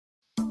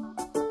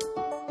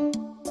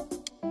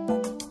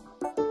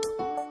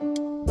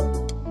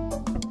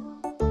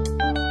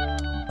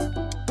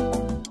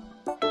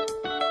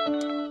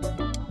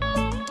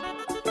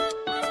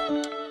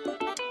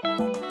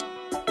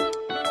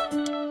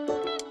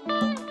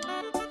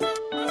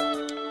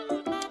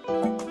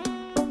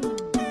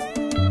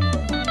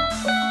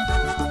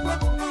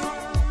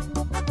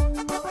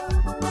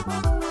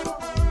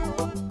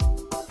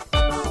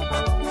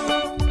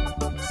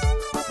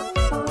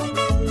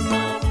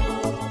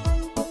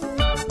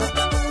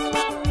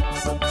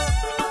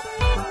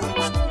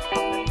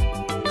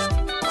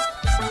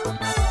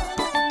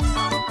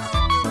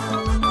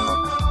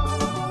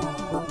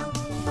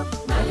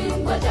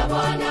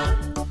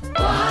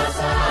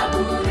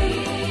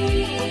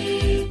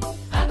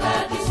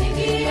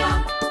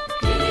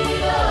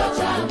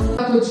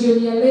lako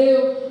jioni ya leo.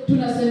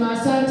 Tunasema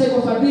asante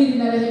kwa fadhili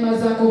na rehema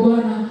zako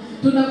Bwana.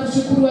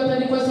 Tunakushukuru hata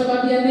ni kwa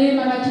sababu ya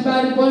neema na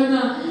kibali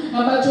Bwana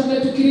ambacho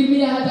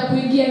umetukirimia hata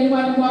kuingia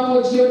nyumbani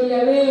mwako jioni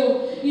ya leo,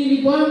 ili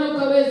Bwana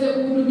ukaweze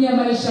kuhudumia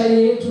maisha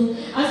yetu.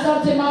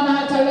 Asante maana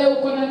hata leo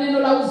uko na neno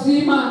la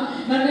uzima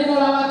na neno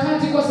la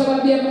wakati kwa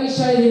sababu ya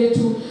maisha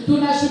yetu.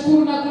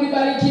 Tunashukuru na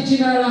kulibariki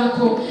jina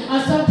lako.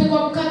 Asante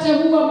kwa mkate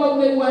huu ambao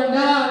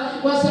umeuandaa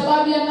kwa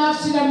sababu ya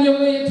nafsi na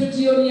mioyo yetu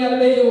jioni ya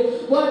leo.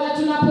 Bwana,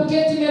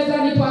 tunapoketi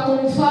mezani pako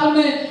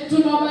Mfalme,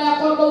 tunaomba ya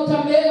kwamba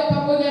utamega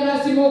pamoja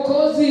nasi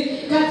Mwokozi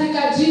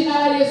katika jina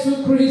la Yesu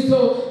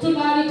Kristo.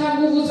 Tunaalika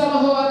nguvu za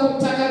Roho wako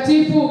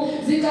Mtakatifu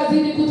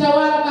zikazidi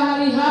kutawala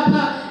mahali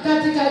hapa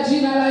katika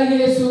jina la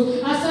Yesu.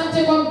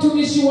 Asante kwa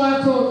mtumishi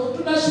wako.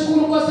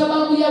 Tunashukuru kwa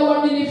sababu ya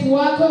uaminifu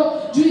wako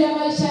juu ya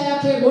maisha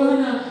yake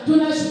Bwana.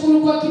 Tunashukuru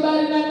kwa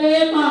kibali na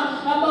neema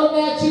ambao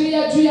umeachilia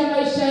juu ya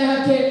maisha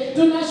yake.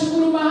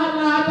 Tunashukuru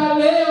maana hata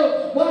leo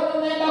Bwana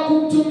unaenda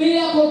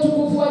kumtumia kwa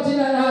utukufu wa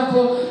jina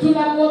lako.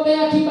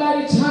 Tunamuombea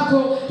kibali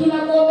chako,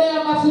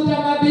 tunamuombea mafuta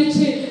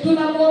mabichi,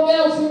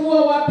 tunamuombea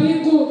ufunuo wa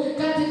mbingu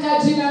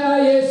katika jina la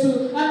Yesu.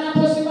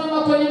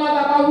 Anaposimama kwenye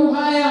madhabahu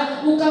haya,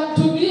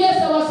 ukamtumie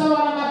sawa sawa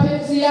na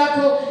mapenzi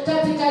yako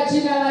katika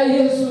jina la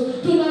Yesu.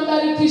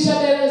 Tunabarikisha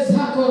mbele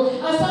zako.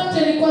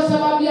 Asante ni kwa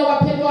sababu ya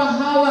wapendwa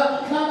hawa.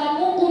 Maana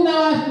Mungu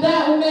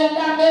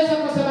umeandaa meza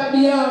kwa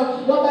sababu yao.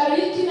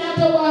 Wabariki na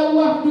hata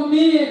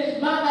wahudumie,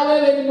 maana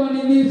wewe ni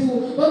mwaminifu.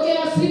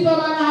 Pokea sifa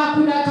maana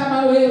hakuna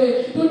kama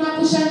wewe.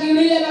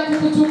 Tunakushangilia na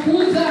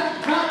kukutukuza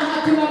maana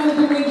hakuna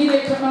Mungu mwingine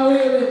kama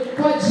wewe.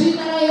 Kwa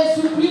jina la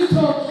Yesu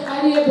Kristo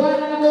aliye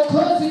Bwana na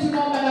Mwokozi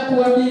tunaomba na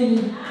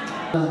kuamini.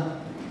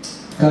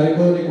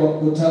 Karibuni kwa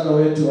mkutano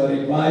wetu wa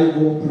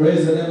revival.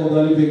 Praise the name of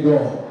the living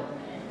God.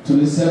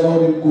 Tulisema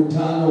huu ni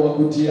mkutano wa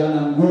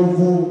kutiana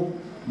nguvu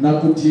na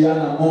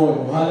kutiana moyo.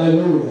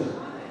 Haleluya.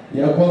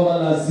 Ya kwamba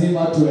lazima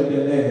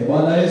tuendelee.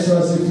 Bwana Yesu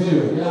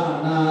asifiwe.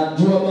 Na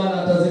jua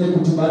Bwana atazidi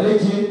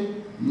kutubariki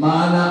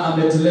maana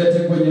ametulete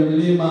kwenye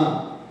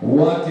mlima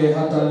wake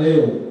hata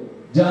leo.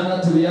 Jana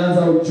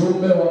tulianza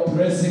ujumbe wa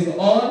pressing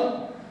on,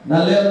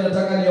 na leo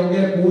nataka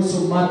niongee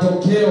kuhusu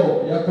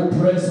matokeo ya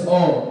kupress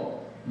on.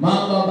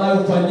 Mambo ambayo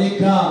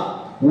hufanyika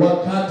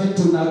wakati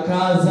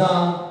tunakaza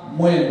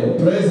mwendo.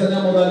 Praise the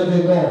name of the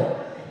living God.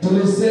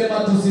 Tulisema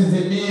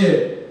tusizimie,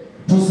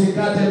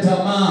 tusikate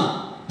tamaa,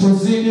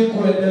 tuzidi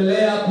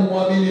kuendelea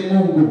kumwamini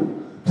Mungu,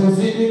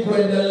 tuzidi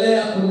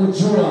kuendelea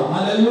kumjua.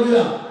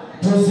 Haleluya.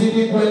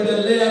 Tuzidi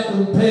kuendelea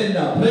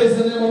kumpenda. Praise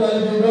the name of the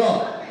living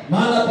God.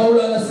 Maana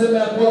Paulo anasema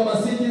ya kwamba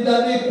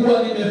sijidhani kuwa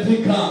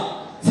nimefika,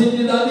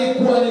 sijidhani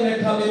kuwa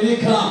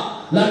nimekamilika,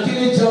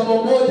 lakini jambo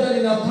moja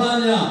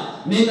ninafanya,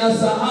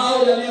 ninasahau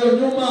yaliyo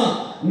nyuma,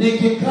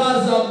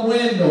 nikikaza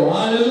mwendo.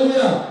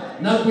 Haleluya.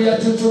 Na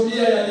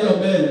kuyachuchumia yaliyo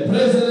mbele.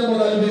 Praise the name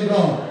of the living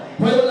God.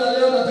 Kwa hiyo na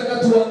leo nataka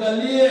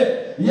tuangalie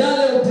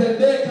yale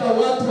utendeka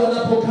watu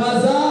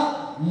wanapokaza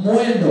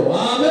mwendo.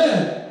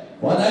 Amen.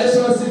 Bwana Yesu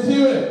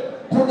asifiwe.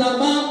 Kuna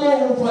mambo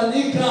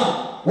hufanyika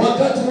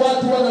wakati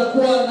watu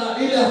wanakuwa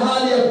na ile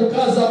hali ya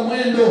kukaza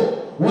mwendo,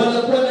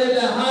 wanakuwa na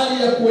ile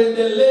hali ya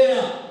kuendelea,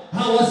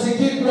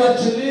 hawasikii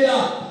kuachilia.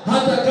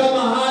 Hata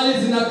kama hali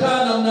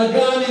zinakaa namna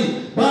gani,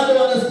 bado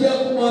wanasikia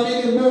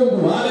kumwamini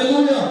Mungu.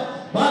 Haleluya.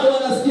 Bado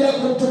wanasikia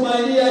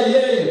kumtumainia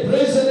yeye.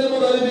 Praise the name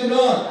of the living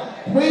God.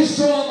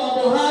 Mwisho wa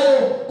mambo hayo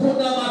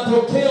kuna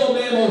matokeo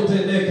mema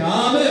utendeka.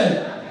 Amen.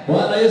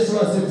 Bwana Yesu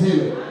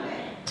asifiwe.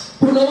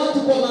 Kuna watu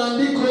kwa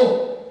maandiko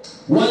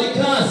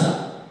walikaza,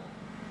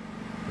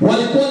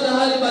 walikuwa na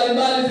hali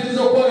mbalimbali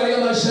zilizokuwa katika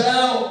maisha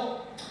yao,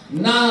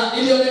 na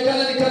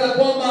ilionekana ni kana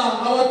kwamba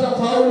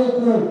hawatafaulu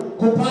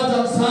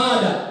kupata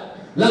msaada,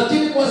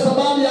 lakini kwa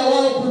sababu ya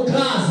wao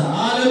kukaza,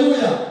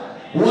 haleluya,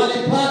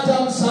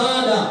 walipata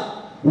msaada,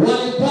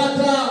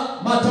 walipata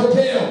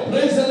matokeo.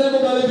 Praise the name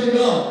of the living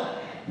God.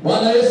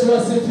 Bwana Yesu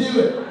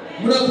asifiwe.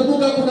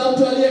 Mnakumbuka kuna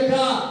mtu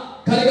aliyekaa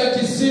katika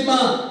kisima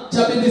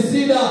cha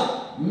Bethesda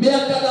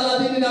miaka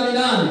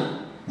 38.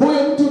 Huyo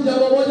mtu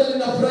jambo moja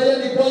ninafurahia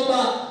ni kwamba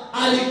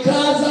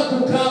alikaza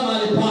kukaa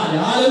mahali pale.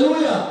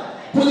 Haleluya.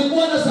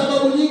 Kulikuwa na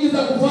sababu nyingi za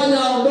kufanya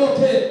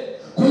aondoke,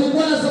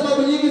 kulikuwa na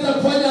sababu nyingi za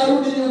kufanya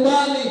arudi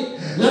nyumbani,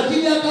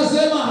 lakini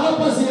akasema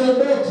hapa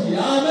siondoki.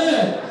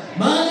 Amen.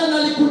 Maana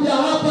nalikuja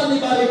hapa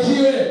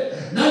nibarikiwe,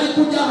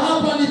 nalikuja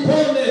hapa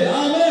nipone.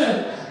 Amen.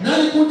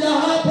 Nalikuja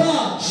hapa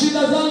shida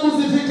zangu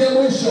zifike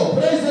mwisho.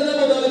 Praise the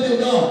name of the living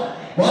God.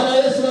 Bwana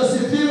Yesu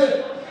asifiwe.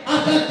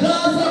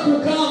 Akakaza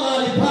kukaa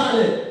mahali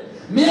pale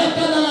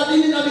miaka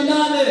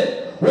 38.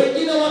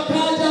 Wengine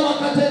wakaja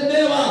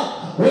wakatendewa,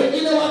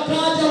 wengine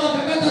wakaja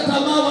wakakata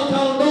tamaa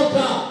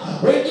wakaondoka,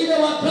 wengine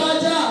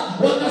wakaja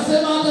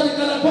wakasema hata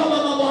nikana kwamba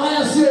mambo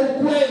haya sio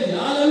ukweli.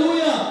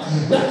 Haleluya.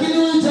 Lakini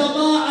huyu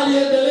jamaa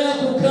aliendelea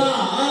kukaa.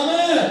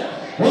 Amen.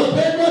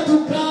 Wapendwa,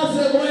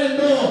 tukaze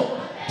mwendo,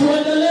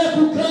 tuendelee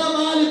kukaa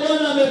mahali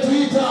Bwana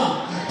ametuita,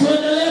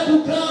 tuendelee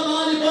kukaa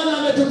mahali Bwana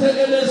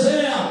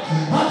ametutengenezea.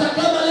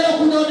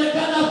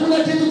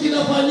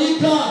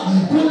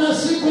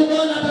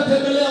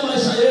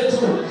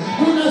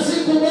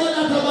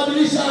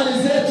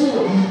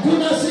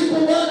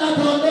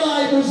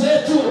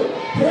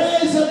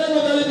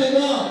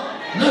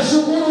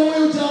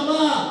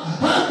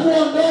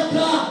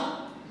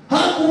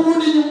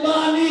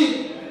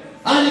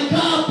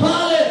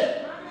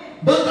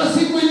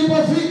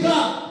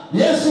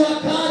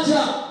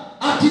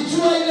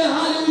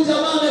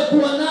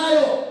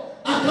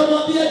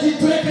 namwambia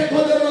jitweke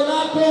godoro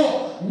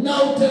lako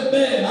na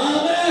utembee.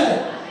 Amen.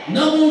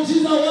 Na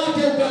muujiza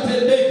wake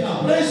ukatendeka.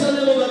 Praise the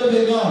name of the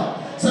living God.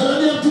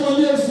 Salamia mtu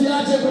mwambie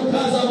usiache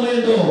kukaza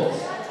mwendo.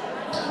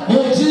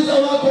 Muujiza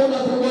wako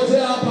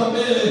unakungojea hapa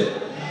mbele.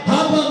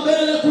 Hapa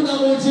mbele kuna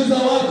muujiza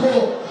wako.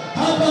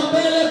 Hapa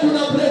mbele kuna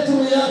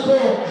breakthrough yako.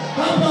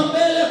 Hapa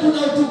mbele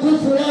kuna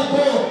utukufu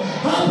wako.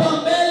 Hapa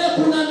mbele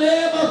kuna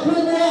neema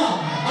kubwa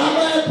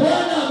ambayo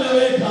Bwana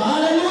ameweka.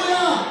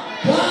 Haleluya.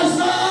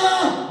 Kaza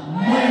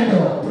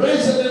mwendo.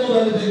 Praise the name of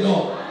the living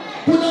God.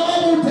 Kuna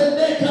mambo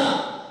utendeka.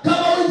 Kama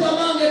huyu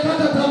jamaa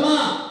angekata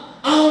tamaa,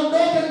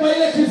 aondoke kwa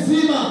ile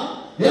kizima,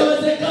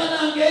 yawezekana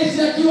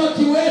angeishi akiwa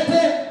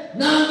kiwete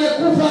na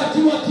angekufa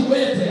akiwa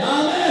kiwete.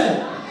 Amen.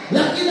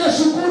 Lakini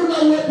ashukuru na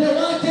uwete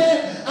wake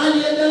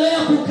aliendelea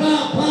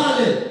kukaa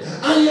pale.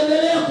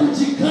 Aliendelea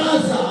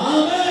kujikaza.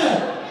 Amen.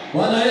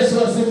 Bwana Yesu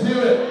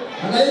asifiwe.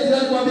 Angalia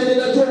jirani mwambie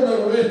ninajua una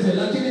uwete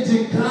lakini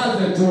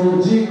jikaze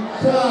tu,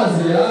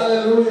 jikaze.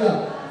 Haleluya.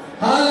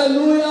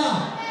 Haleluya.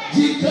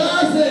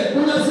 Jikaze.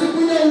 Kuna siku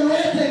ya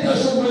uwete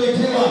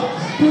itashughulikiwa.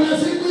 Kuna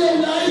siku ya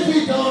udhaifu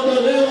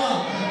itaondolewa.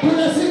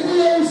 Kuna siku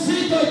ya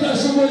uzito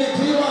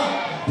itashughulikiwa.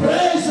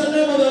 Praise the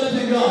name of the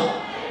living God.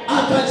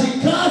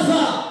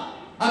 Akajikaza,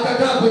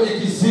 akakaa kwenye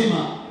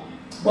kisima.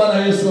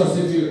 Bwana Yesu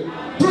asifiwe.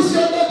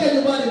 Tusiondoke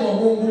nyumbani mwa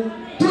Mungu.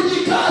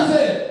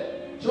 Tujikaze.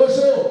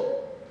 Shosho.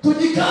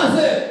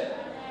 Tujikaze.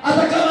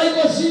 Hata kama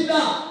iko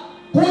shida,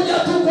 kuja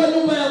tu kwa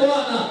nyumba ya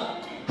Bwana.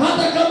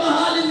 Hata kama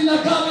hali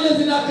zinakaa vile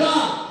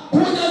zinakaa,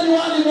 kuja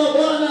nyumbani mwa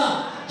Bwana.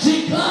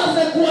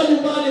 Jikaze kuwa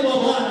nyumbani mwa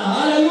Bwana.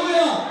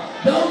 Haleluya.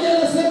 Daudi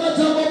anasema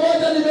jambo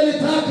moja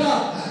nimelitaka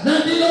na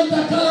ndilo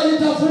nitakalo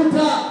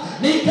litafuta,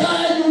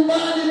 nikae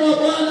nyumbani mwa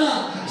Bwana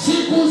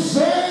siku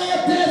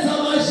zote za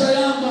maisha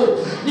yangu,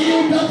 ni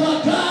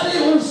utafakari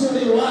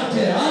uzuri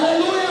wake.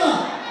 Haleluya.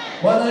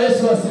 Bwana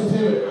Yesu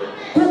asifiwe.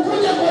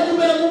 Kukuja kwa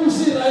nyumba ya Mungu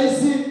si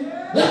rahisi,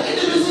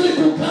 lakini vizuri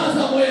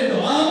kukaza mwendo.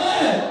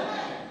 Amen.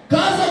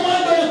 Kaza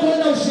mwendo wa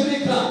kwenda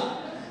ushirika.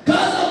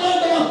 Kaza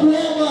mwendo wa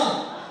kuomba.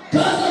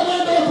 Kaza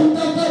mwendo wa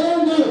kumtafuta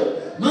Mungu.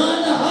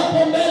 Maana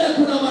hapo mbele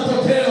kuna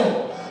matokeo.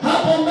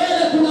 Hapo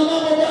mbele kuna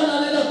mambo Bwana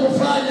anaenda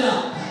kufanya.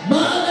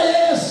 Maana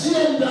yeye sio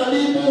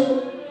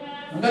mdhalimu.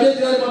 Angalia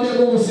jirani mwambie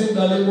Mungu si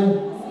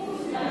mdhalimu.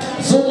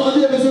 So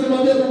mwambie vizuri,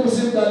 mwambie Mungu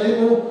si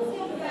mdhalimu.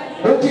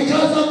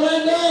 Ukikaza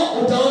mwendo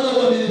utaona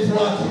uaminifu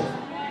wake.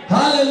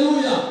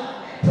 Hallelujah.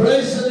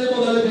 Praise the name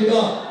of the living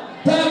God.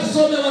 Nataka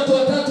tusome watu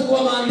watatu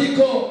kwa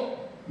maandiko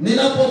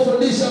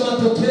ninapofundisha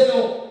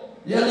matokeo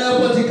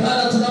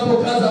yanayopatikana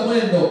tunapokaza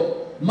mwendo.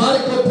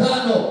 Marko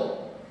 5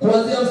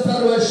 kuanzia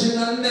mstari wa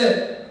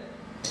 24.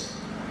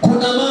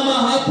 Kuna mama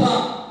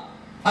hapa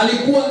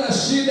alikuwa na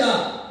shida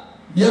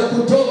ya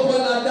kutokwa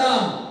na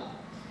damu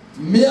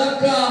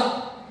miaka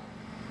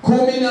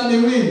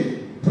 12.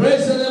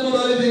 Praise the name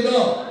of the living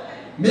God.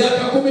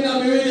 Miaka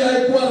 12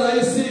 haikuwa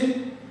rahisi.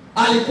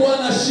 Alikuwa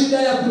na shida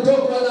ya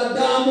kutokwa na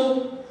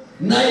damu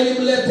na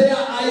ilimletea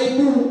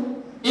aibu,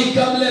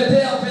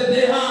 ikamletea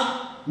fedheha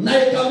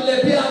na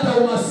ikamletea hata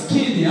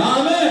umaskini.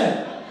 Amen.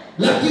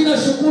 Lakini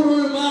nashukuru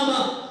huyu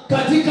mama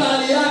katika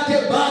hali yake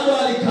bado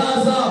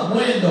alikaza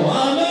mwendo.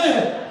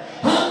 Amen.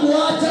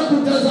 Hakuacha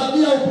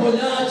kutazamia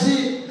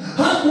uponyaji,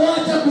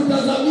 hakuacha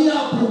kutazamia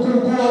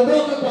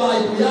kuondoka kwa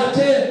aibu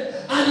yake,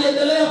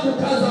 aliendelea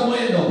kukaza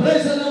mwendo.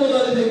 Praise the name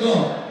of the living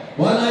God.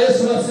 Bwana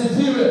Yesu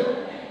asifiwe.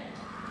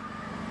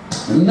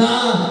 Na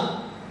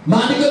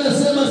maandiko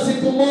yanasema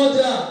siku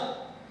moja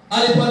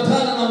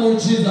alipatana na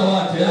muujiza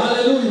wake.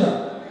 Haleluya.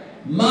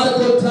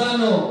 Marko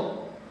 5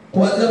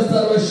 kuanzia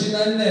mstari wa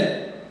 24.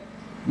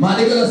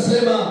 Maandiko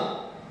yanasema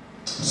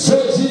so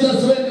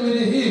Jesus went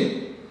with him.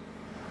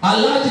 A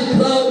large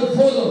crowd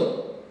followed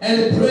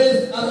and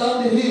praised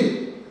around him.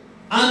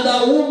 And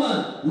a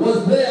woman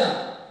was there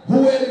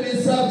who had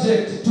been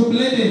subject to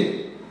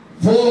bleeding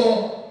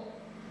for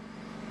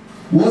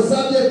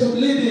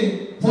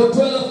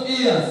 12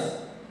 years.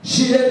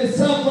 She had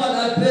suffered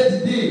a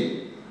great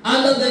deal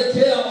under the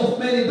care of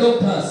many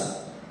doctors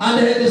and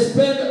had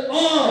spent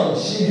all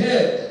she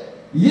had.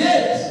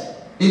 Yet,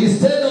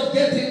 instead of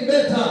getting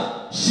better,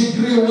 she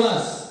grew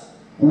worse.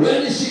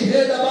 When she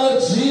heard about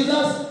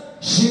Jesus,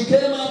 she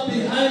came up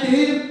behind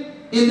him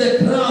in the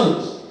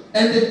crowd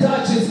and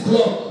touched his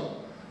cloak.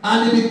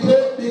 And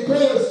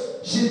because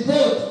she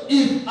thought,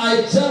 if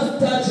I just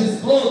touch his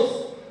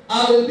clothes,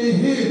 I will be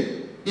healed.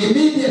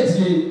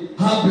 Immediately,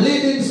 her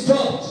bleeding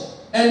stopped,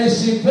 and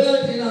she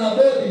felt in her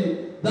body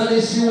that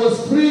she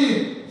was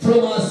free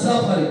from her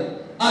suffering.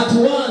 At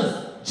once,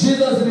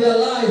 Jesus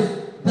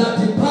realized that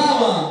the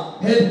power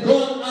had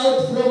gone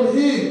out from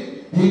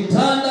him. He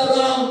turned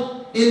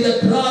around in the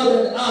crowd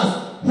and asked,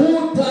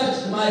 "Who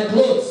touched my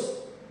clothes?"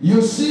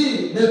 You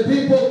see the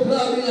people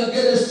crowding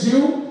against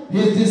you.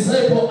 His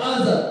disciple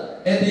answered,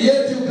 "And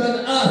yet you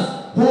can ask,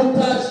 who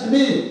touched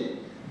me?"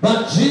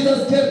 But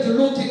Jesus kept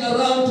looking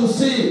around to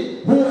see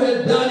who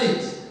had done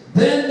it.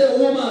 Then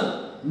the woman,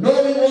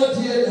 knowing what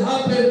had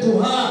happened to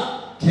her,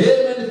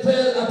 came and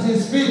fell at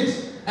his feet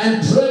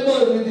and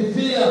trembled with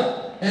fear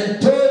and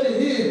told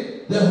him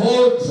the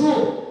whole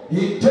truth.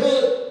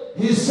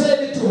 He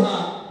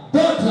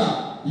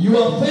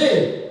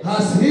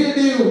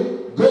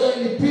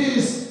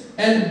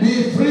and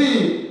be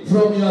free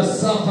from your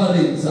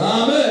sufferings.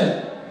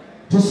 Amen.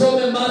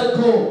 Tusome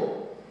Marko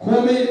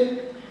 10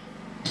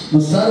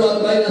 mstari wa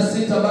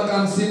 46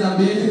 mpaka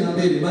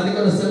 52. Maandiko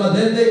yanasema,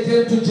 then they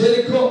came to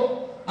Jericho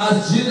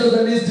as Jesus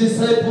and his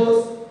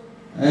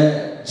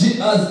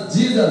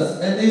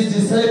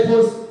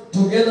disciples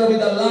together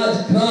with a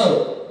large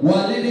crowd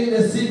were leaving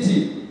the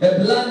city. A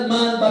blind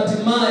man,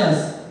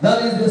 Bartimaeus,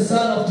 that is the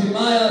son of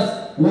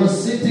Timaeus,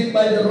 was sitting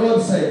by the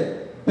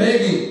roadside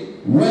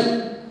begging.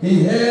 When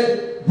he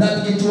heard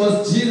that it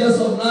was Jesus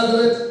of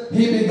Nazareth,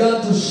 he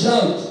began to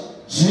shout,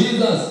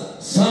 Jesus,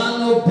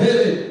 Son of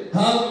David,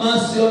 have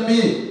mercy on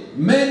me.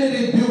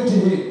 Many rebuked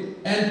him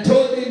and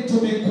told him to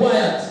be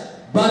quiet,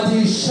 but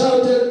he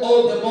shouted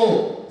all the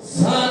more,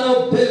 Son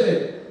of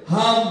David,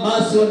 have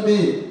mercy on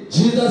me.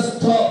 Jesus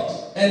stopped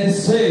and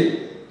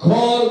said,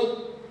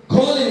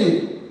 calling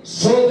him.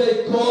 So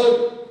they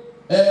called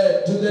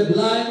to the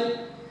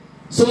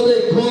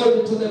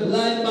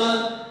blind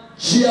man,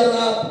 cheer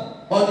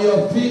up on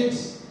your feet.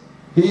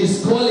 He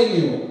is calling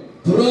you.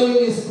 Throwing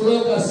his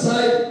cloak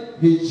aside,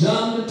 he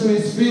jumped to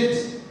his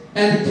feet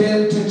and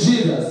came to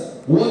Jesus.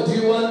 What do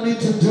you want me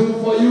to do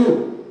for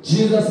you?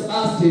 Jesus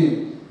asked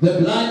him. The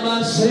blind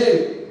man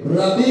said,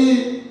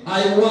 Rabbi,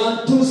 I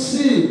want to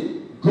see.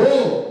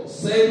 Go,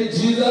 said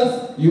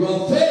Jesus,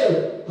 your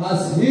faith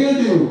has healed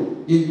you.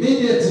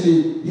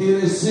 Immediately he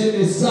received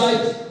his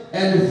sight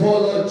and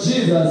followed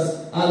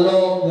Jesus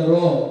along the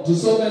road.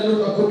 Tusome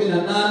Luka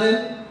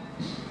 18.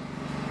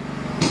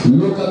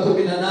 Luka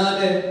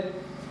 18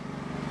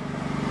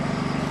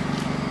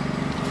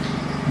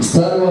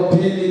 mstari wa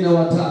 2 na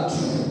wa 3.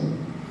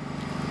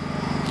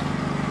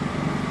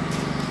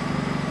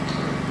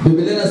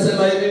 Biblia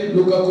inasema hivi,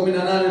 Luka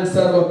 18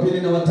 mstari wa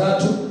 2 na wa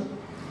 3.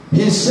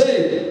 He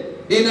said,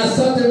 in a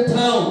certain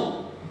town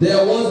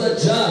there was a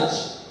judge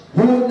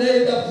who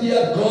neither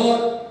feared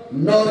God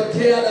nor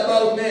cared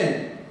about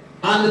men.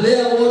 And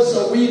there was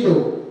a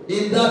widow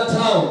in that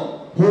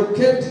town who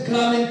kept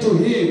coming to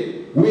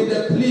him with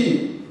the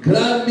plea,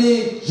 grant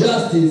me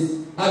justice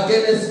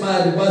against my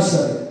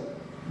adversary.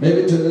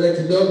 Maybe to the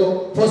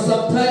kidogo. For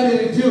some time he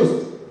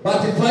refused,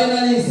 but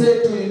finally he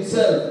said to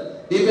himself,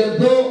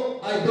 even though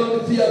I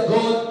don't fear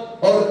God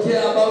or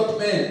care about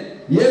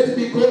men, yet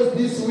because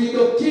this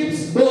widow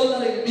keeps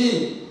bothering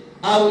me,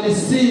 I will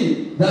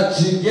see that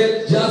she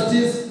gets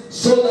justice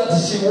so that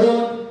she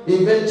won't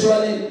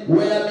eventually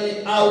wear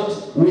me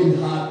out with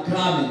her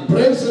coming.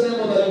 Praise the name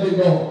of the living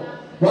God.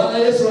 Bwana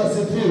Yesu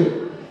asifiwe.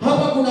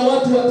 Hapa kuna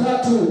watu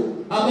watatu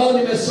ambao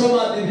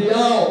nimesoma hadithi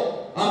yao,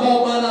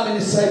 ambao Bwana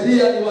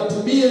amenisaidia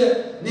niwatumie,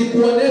 ni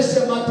kuonesha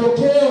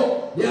matokeo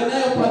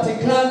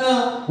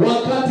yanayopatikana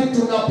wakati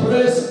tuna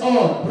press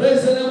on.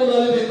 Praise the name of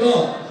the living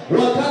God.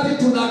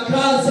 Wakati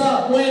tunakaza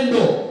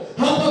mwendo.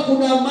 Hapa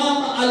kuna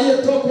mama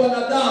aliyetokwa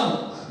na damu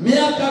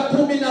miaka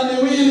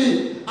 12,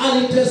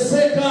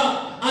 aliteseka,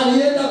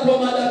 alienda kwa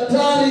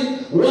madaktari,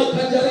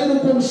 wakajaribu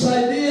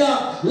kumsaidia,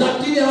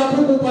 lakini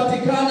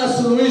hakukupatikana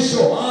suluhisho.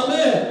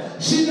 Amen.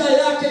 Shida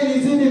yake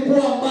ilizidi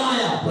kuwa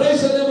mbaya.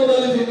 Praise the name of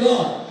the living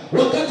God.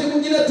 Wakati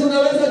mwingine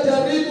tunaweza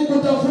jaribu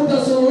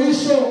kutafuta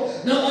suluhisho,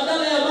 na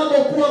badala ya mambo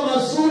kuwa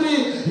mazuri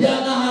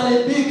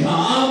yanaharibika.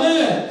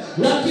 Amen.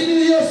 Lakini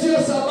hiyo sio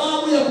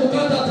sababu ya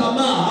kukata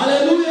tamaa.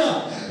 Haleluya.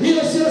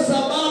 Hiyo sio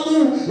sababu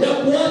ya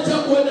kuacha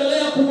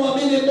kuendelea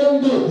kumwamini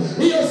Mungu.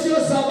 Hiyo sio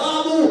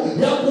sababu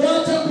ya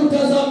kuacha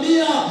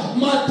kutazamia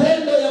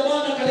matendo ya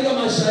Bwana katika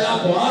maisha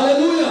yako.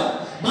 Haleluya.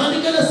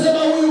 Maandiko yanasema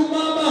huyu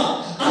mama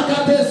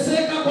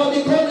akateseka kwa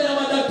mikono ya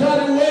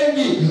madaktari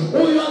wengi.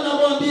 Huyu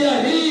anamwambia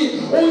hii,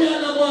 huyu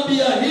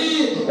anamwambia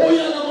hii, huyu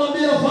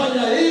anamwambia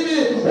fanya hivi,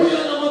 huyu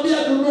anamwambia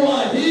nunua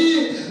hii,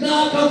 na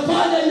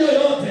akafanya hiyo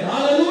yote.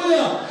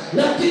 Haleluya.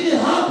 Lakini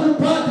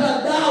hakupata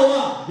dawa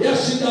ya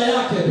shida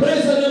yake.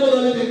 Praise the name of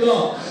the living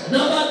God. Na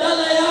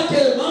badala yake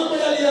mambo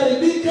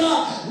yaliharibika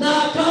na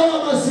akawa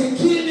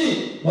masikini.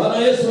 Bwana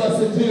Yesu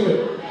asifiwe.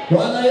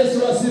 Bwana Yesu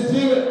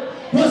asifiwe.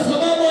 Kwa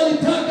sababu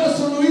alitaka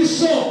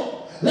suluhisho.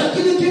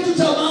 Lakini kitu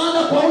cha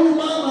maana kwa huyu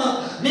mama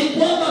ni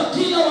kwamba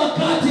kila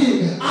wakati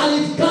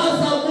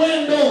alikaza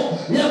mwendo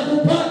ya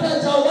kupata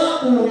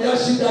jawabu ya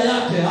shida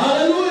yake.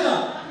 Haleluya.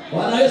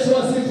 Bwana Yesu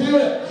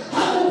asifiwe.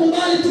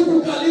 Hakukubali tu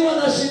kukaliwa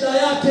na shida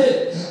yake.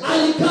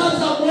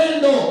 Alikaza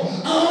mwendo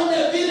aone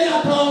vile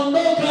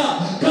ataondoka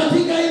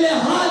katika ile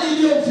hali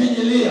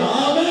iliyomfinyilia.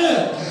 Amen.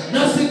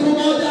 Na siku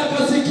moja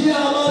akasikia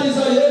habari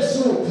za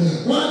Yesu,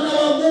 mwana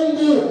wa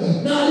Mungu,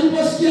 na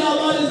aliposikia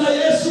habari za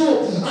Yesu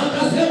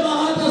akasema,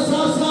 hata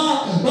sasa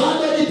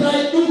bado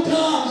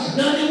nitainuka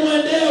na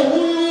nimwendee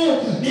huyu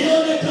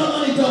nione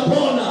kama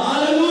nitapona.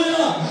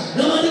 Haleluya.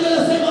 Na maandiko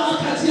yanasema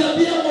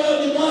akajiambia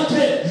moyoni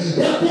mwake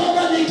ya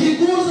kwamba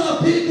nikiguza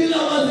pipi la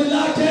vazi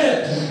lake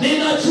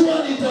ninajua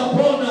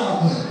nitapona.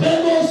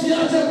 Pendo,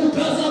 usiache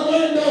kukaza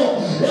mwendo.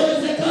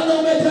 Yawezekana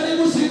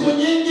umejaribu siku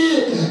nyingi,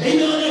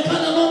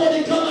 inaonekana mambo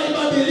ni kama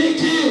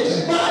ibadiliki,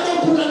 bado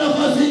kuna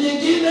nafasi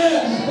nyingine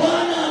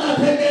Bwana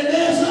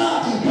anatengeneza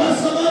kwa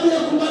sababu ya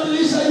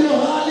kubadilisha hiyo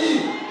hali.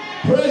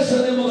 Praise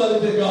the name of the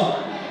living God.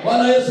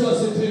 Bwana Yesu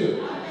asifiwe.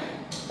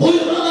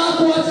 Huyu mama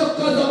hakuacha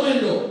kukaza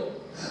mwendo.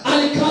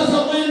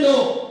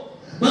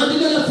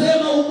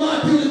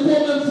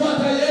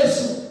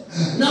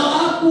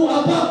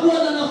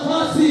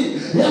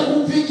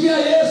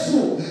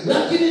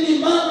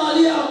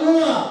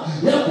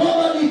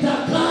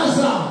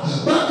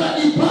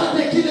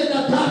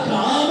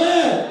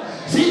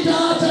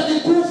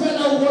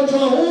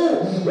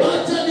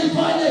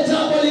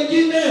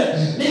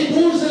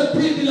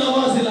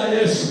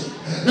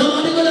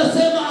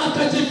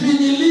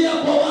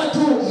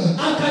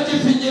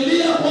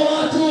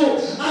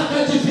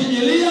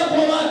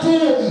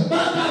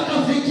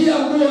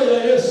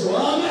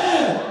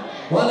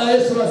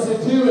 Yesu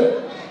asifiwe.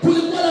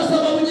 Kulikuwa na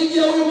sababu nyingi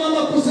ya huyu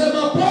mama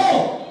kusema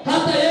po.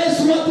 Hata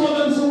Yesu watu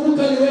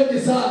wamemzunguka ni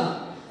wengi sana.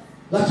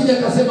 Lakini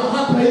akasema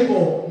hata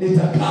hivyo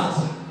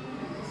nitakaza.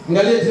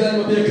 Angalia jirani,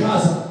 mwambie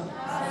kaza.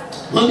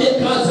 Mwambie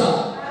kaza.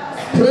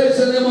 Praise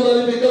the name of the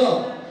living God.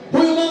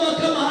 Huyu mama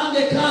kama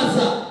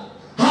hangekaza,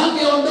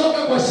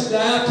 hangeondoka kwa shida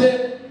yake,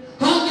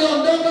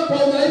 hangeondoka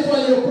kwa udhaifu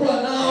aliyokuwa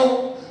nao.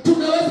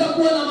 Tunaweza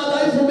kuwa na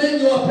madhaifu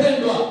mengi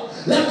wapendwa,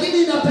 lakini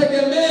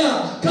inategemea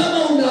kama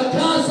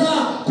unakaza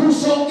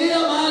kusongea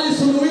mahali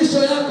suluhisho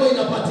yako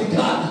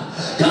inapatikana.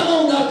 Kama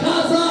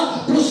unakaza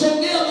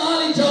kusongea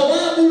mahali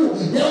jawabu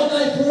ya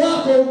udhaifu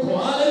wako huko.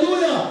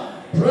 Hallelujah.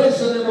 Praise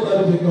the name of the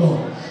living God.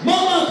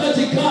 Mama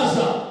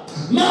akajikaza.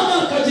 Mama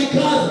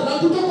akajikaza. Na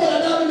kutoka na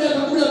damu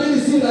miaka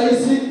 12 si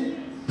rahisi.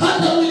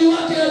 Hata mwili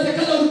wake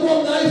inawezekana ulikuwa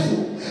mdhaifu,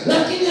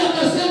 lakini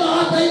akasema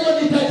hata hivyo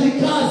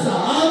nitajikaza.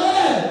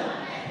 Amen.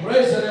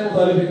 Praise the name of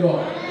the living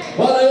God.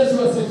 Bwana Yesu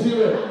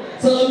asifiwe.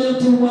 Salamia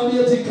mtu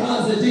mwambie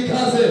jikaze,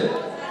 jikaze.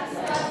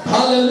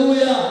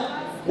 Hallelujah.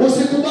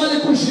 Usikubali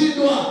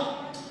kushindwa.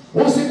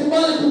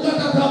 Usikubali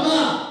kukata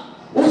tamaa.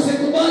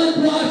 Usikubali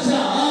kuacha.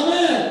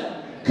 Amen.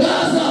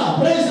 Kaza.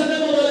 Praise the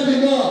name of the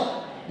living God.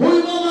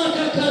 Huyu mama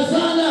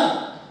akakazana,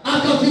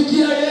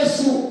 akafikia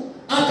Yesu,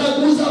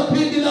 akaguza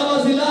pindi la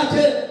vazi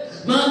lake.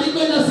 Maandiko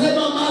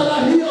inasema mara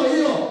hiyo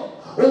hiyo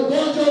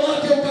ugonjwa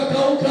wake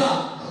ukakauka,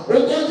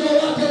 ugonjwa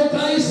wake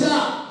ukaisha,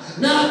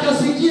 na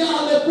akasikia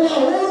amekuwa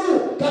huru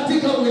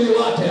katika mwili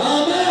wake.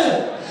 Amen.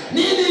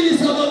 Nini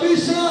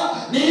ilisababisha?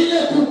 Ni ile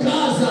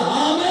kukaza.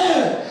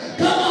 Amen.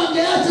 Kama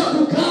angeacha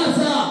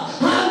kukaza,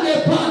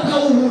 hangepata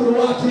uhuru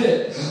wake,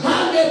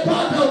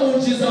 hangepata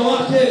muujiza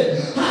wake,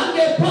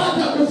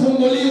 hangepata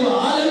kufunguliwa.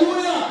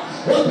 Haleluya.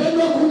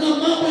 Wapendwa, kuna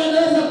mambo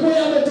yanaweza kuwa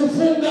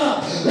yametufunga,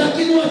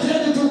 lakini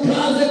wacheni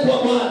tukaze kwa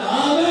Bwana.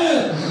 Amen.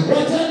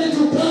 Wacheni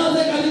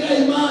tukaze katika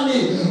imani,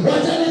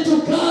 wacheni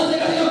tukaze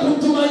katika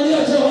kumtumainia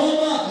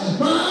Jehova,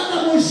 maana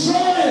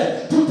mwishowe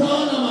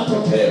tutaona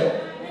matokeo.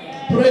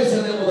 Praise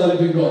the name of the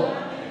living God.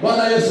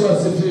 Bwana Yesu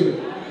asifiwe.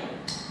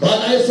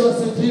 Bwana Yesu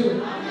asifiwe.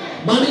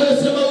 Maana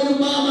yasema huyu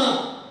mama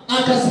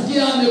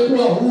akasikia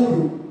amekuwa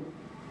huru,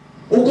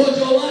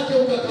 ugonjwa wake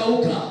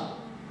ukakauka,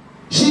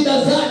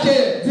 shida zake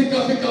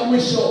zikafika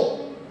mwisho.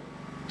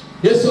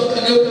 Yesu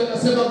akageuka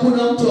akasema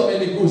kuna mtu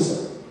amenigusa.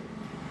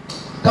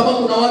 Kama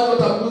kuna watu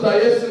watamguza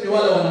Yesu ni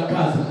wale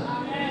wanakaza.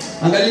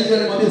 Angalia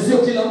jirani, mwambie sio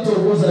kila mtu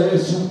huguza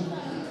Yesu.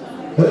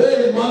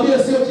 Mwambie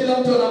sio kila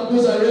mtu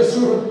anamguza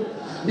Yesu.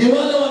 Ni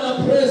wale wana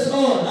press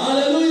on.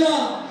 Hallelujah.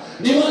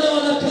 Ni wale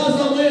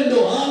wanakaza mwendo.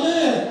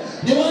 Amen.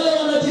 Ni wale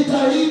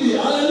wanajitahidi.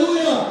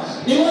 Hallelujah.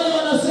 Ni wale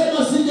wanasema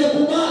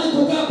singekubali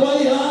kukaa kwa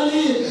hii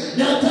hali.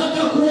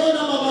 Nataka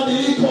kuona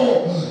mabadiliko.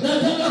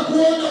 Nataka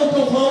kuona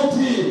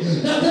utofauti.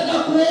 Nataka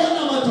kuona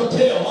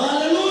matokeo.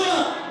 Hallelujah.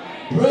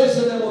 Praise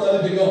the name of the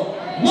living God.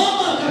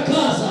 Mama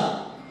akakaza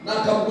na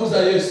akamguza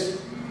Yesu.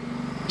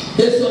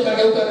 Yesu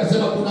akageuka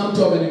akasema kuna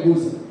mtu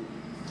ameniguza.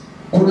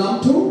 Kuna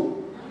mtu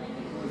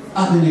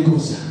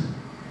ameniguza.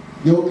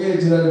 Geuke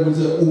jirani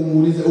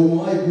umuulize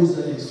umewahi kuguza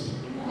Yesu?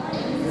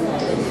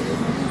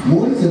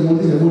 Muulize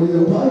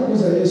umewahi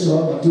kuguza Yesu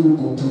hapa tu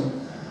huko tu.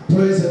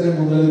 Praise the name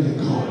of the living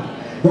God.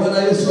 Bwana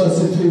Yesu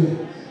asifiwe.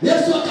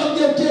 Yesu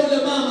akamgeukia yule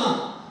mama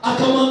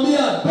akamwambia,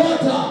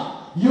 daughter,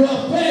 your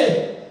faith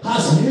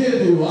has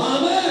healed you.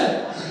 Amen.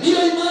 Hiyo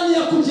imani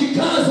ya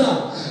kujikaza,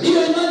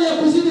 hiyo imani ya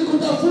kuzidi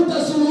kutafuta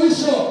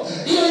suluhisho,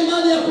 hiyo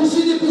imani ya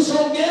kuzidi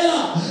kusongea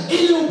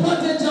ili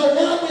upate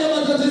jawabu ya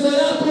matatizo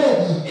yako,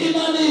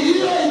 imani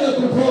hiyo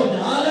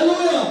imekuponya.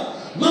 Haleluya.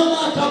 Mama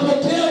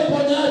akapokea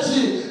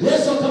uponyaji.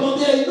 Yesu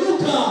akamwambia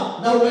inuka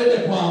na uende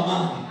kwa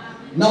amani,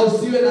 na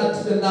usiwe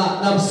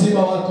na msiba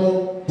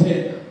wako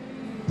tena.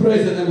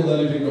 Praise the name of the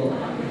living God.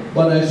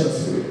 Bwana Yesu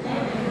asifiwe.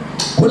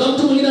 Kuna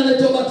mtu mwingine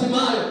anaitwa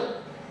Batimayo.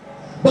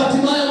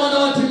 Batimayo mwana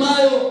wa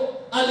Timayo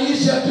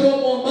aliishi akiwa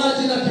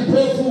mwombaji na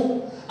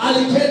kipofu.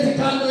 Aliketi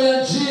kando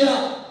ya njia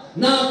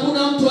na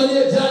hakuna mtu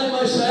aliyejali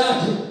maisha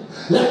yake.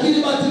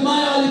 Lakini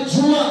Batimayo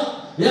alijua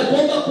ya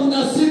kwamba kuna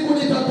siku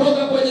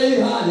nitatoka kwenye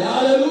hii hali.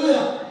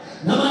 Haleluya.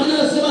 Na maandiko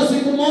yanasema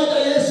siku moja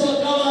Yesu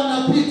akawa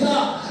anapita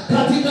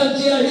katika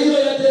njia hiyo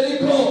ya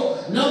Yeriko,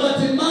 na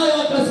Batimayo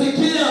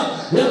akasikia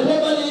ya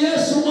kwamba ni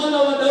Yesu mwana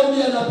wa Daudi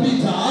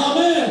anapita.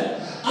 Amen.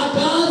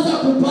 Akaanza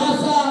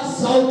kupaza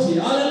sauti.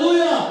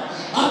 Haleluya.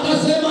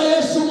 Akasema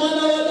Yesu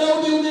mwana wa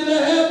Daudi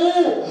unirehemu.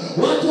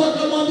 Watu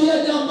wakamwambia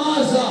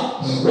nyamaza.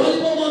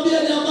 Walipomwambia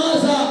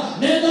nyamaza,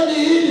 neno ni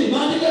hili.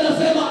 Maandiko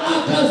yanasema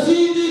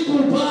akazidi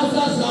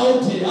kupaza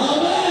sauti.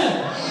 Amen.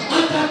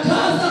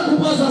 Akakaza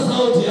kupaza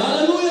sauti.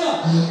 Haleluya.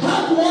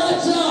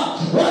 Hakuacha.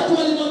 Watu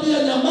walimwambia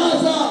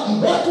nyamaza,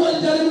 watu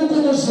walijaribu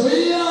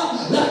kumzuia,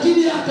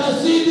 lakini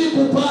akazidi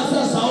kupaza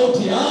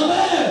sauti.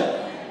 Amen.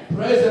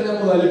 Praise the name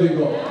of the living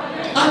God.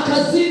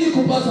 Akazidi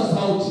kupaza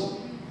sauti.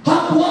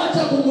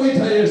 Hakuacha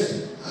kumuita Yesu.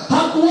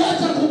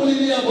 Hakuacha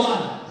kumulilia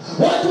Bwana.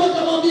 Watu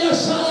wakamwambia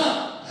shara.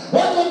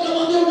 Watu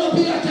wakamwambia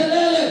unapiga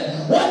kelele.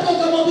 Watu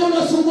wakamwambia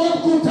unasumbua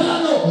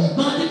mkutano.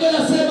 Maandiko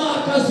yanasema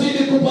akazidi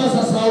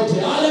kupaza sauti.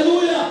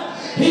 Hallelujah.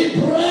 He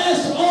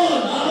pressed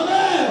on.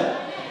 Amen.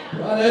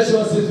 Bwana Yesu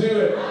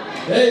asifiwe.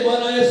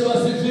 Bwana Yesu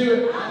asifiwe.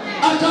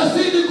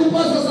 Akazidi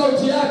kupaza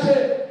sauti yake.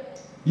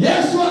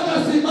 Yesu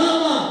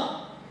akasimama,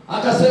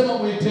 akasema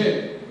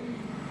muiteni.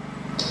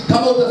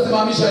 Kama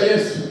utasimamisha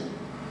Yesu,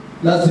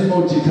 lazima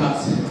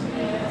ujikaze.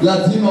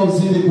 Lazima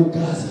uzidi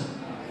kukaza.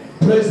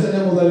 Praise the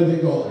name of the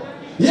living God.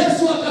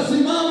 Yesu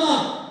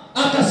akasimama,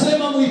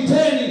 akasema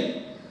muiteni.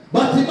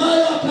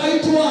 Bartimayo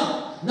akaitwa,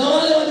 na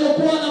wale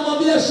waliokuwa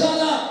wanamwambia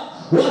shala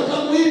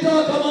wakamuita,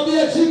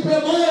 wakamwambia jipe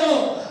moyo,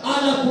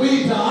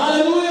 anakuita.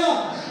 Haleluya.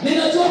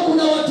 Ninajua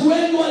kuna watu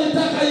wengi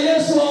walitaka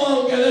Yesu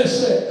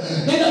awaongeleshe.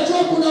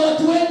 Ninajua kuna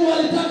watu wengi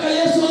walitaka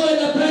Yesu awe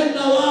na time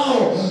na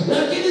wao,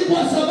 lakini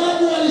kwa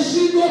sababu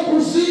walishindwa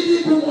kuzidi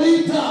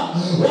kumuita,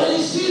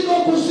 walishindwa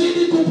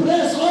kuzidi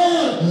kupress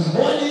on,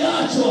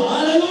 waliachwa.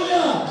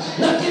 Haleluya.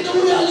 Lakini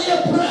huyu aliye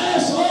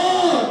press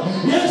on,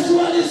 Yesu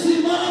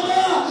alisimama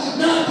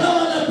na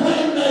akawa na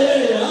time na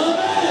yeye.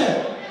 Amen.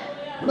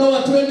 Kuna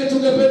watu wengi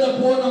tungependa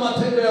kuona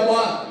matendo ya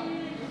Bwana,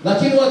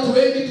 lakini watu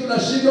wengi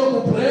tunashindwa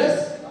kupress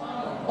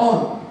on.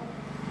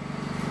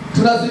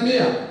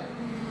 Tunazimia.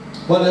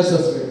 Bwana Yesu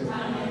asifiwe.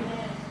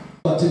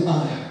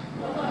 Bartimayo,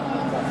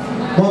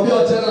 mwambie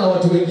tena na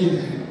watu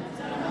wengine,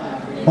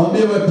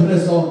 mwambie we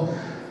press on.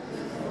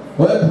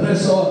 We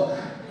press on.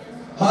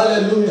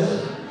 Hallelujah.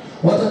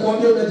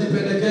 Watakwambia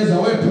unajipendekeza,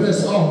 we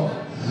press on.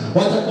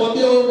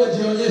 Watakwambia wewe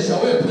unajionyesha,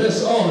 we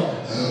press on.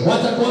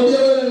 Watakwambia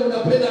wewe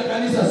unapenda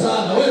kanisa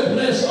sana, we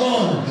press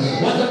on.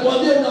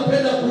 Watakwambia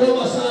unapenda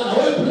kuomba sana,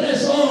 we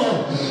press on.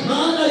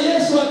 Maana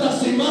Yesu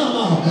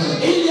atasimama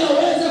ili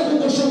aweze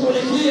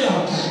kukushughulikia,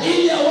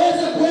 ili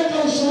aweze kuweka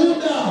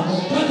ushuhuda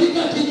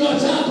katika kinywa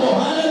chako.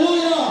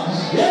 Haleluya.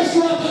 Yesu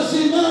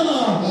akasimama,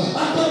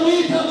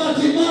 akamuita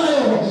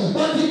Bartimayo.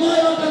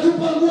 Bartimayo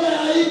akatupa nguo ya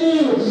aibu,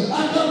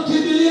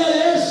 akamkimbilia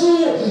Yesu.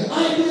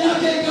 Aibu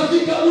yake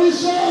ikafika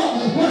mwisho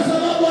kwa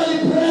sababu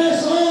alipress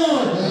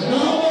on.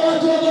 Naomba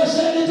watu wa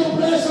Goshen to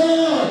press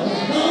on.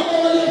 Naomba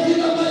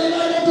waliofika mbali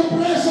to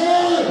press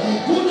on.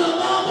 Kuna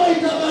mambo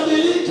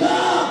itabadilika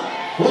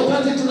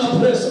wakati tuna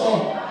press on.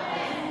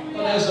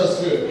 Bwana Yesu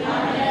asifiwe.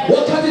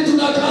 Wakati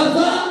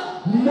tunakaza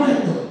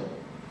mwendo.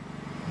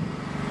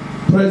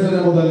 Praise the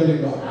name of the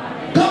living God.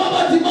 Kama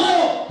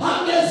Bartimayo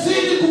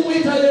angezidi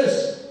kumuita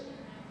Yesu,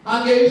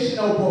 angeishi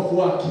na upofu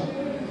wake,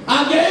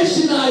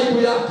 angeishi na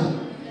aibu yake,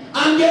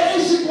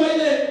 angeishi kwa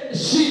ile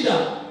shida.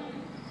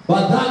 But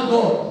thank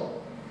God,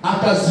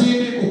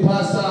 akazidi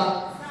kupasa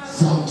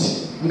sauti.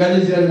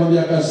 Angalia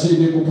alimwambia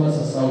akazidi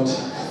kupasa sauti.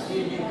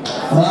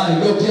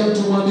 Ndio kia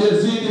mtu mwambie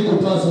zidi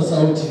kupasa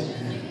sauti.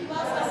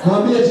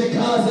 Mwambie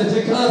jikaze,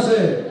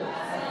 jikaze.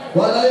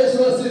 Bwana Yesu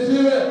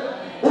asifiwe.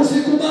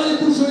 Usikubali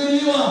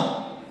kuzuiliwa.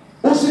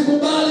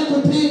 Usikubali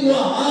kupingwa.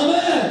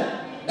 Amen.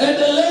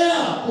 Endelea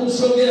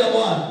kumsongea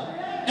Bwana.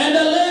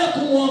 Endelea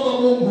kumwomba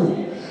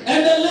Mungu.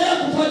 Endelea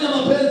kufanya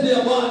mapenzi ya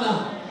Bwana,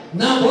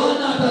 na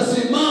Bwana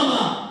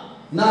atasimama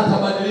na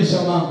atabadilisha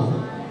mambo,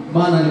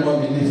 maana ni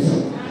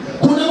mwaminifu.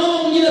 Kuna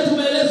mama mwingine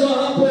tumeelezwa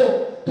hapo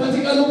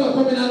katika Luka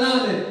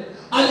 18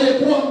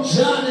 aliyekuwa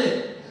mjane,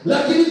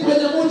 lakini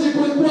kwenye mji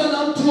kulikuwa na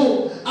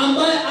mtu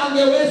ambaye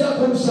angeweza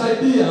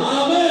kumsaidia.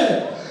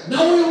 Amen. Na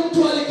huyu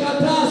mtu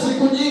alikataa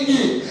siku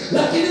nyingi,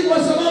 lakini kwa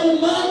sababu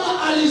mama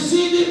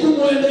alizidi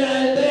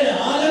kumwendea.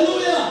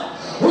 Haleluya.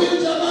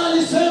 Huyu jamaa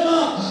alisema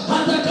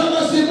hata kama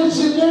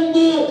simchi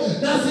Mungu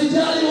na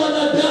sijali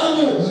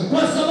wanadamu,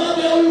 kwa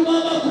sababu ya huyu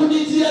mama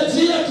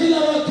kunitiatia kila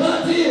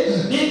wakati,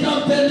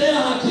 nitamtendea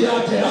haki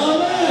yake.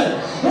 Amen.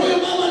 Huyu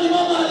mama ni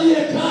mama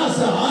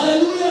aliyekaza.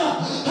 Haleluya.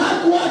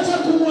 Hakuacha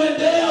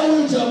kumwendea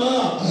huyu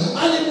jamaa.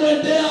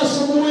 Alimwendea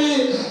asubuhi,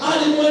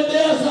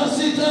 alimwendea saa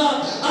 6,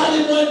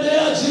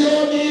 alimwendea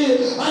jioni,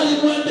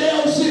 alimwendea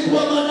usiku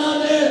wa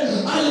manane,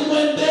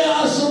 alimwendea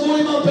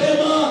asubuhi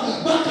mapema,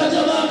 mpaka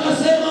jamaa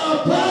akasema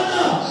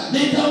hapana,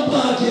 nitampa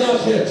haki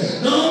yake.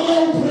 Naomba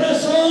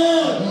upress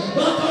on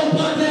mpaka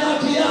upate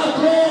haki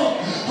yako.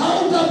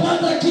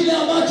 Hautapata kile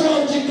ambacho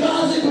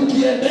haujikazi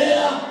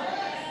kukiendea.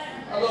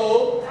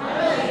 Hello.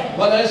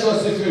 Bwana Yesu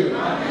asifiwe.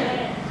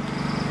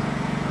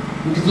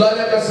 Mtu fulani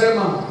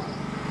akasema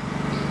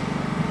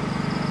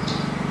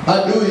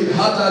adui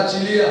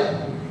hataachilia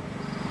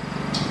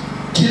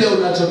kile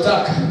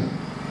unachotaka,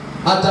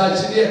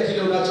 hataachilia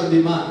kile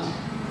unachodemand.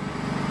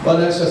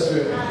 Bwana Yesu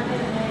asifiwe.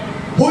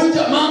 Huyu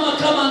mama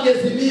kama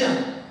angezimia,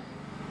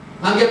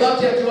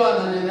 angebaki akiwa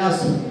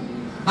ananyanyaswa,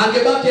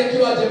 angebaki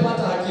akiwa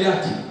hajapata haki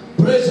yake.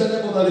 Praise the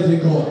name of the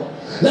living God.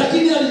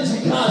 Lakini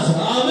alijikaza.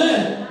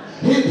 Amen.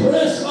 He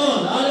pressed on.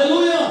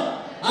 Hallelujah.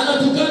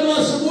 Anatukanwa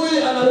asubuhi,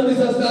 anarudi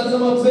saa 6,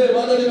 anasema mzee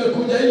bado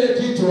nimekuja ile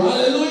kitu.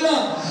 Hallelujah.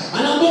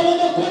 Anaambia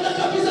mama kwenda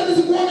kabisa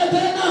nisikuone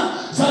tena.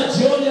 Saa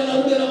jioni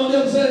anarudi anamwambia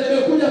mzee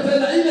nimekuja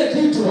tena ile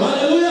kitu.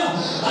 Hallelujah.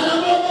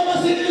 Anaambia mama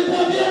si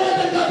nilikwambia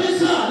wewe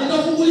kabisa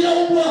nitafungulia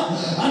ubwa.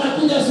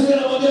 Anakuja asubuhi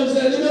anamwambia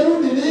mzee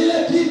nimerudi ni ile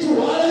kitu.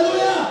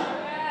 Hallelujah.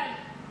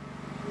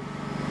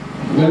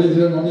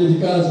 Ngalije mwambie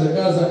kaza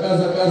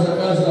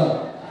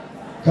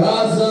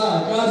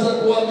kaza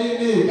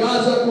kuamini,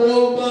 kaza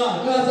kuomba,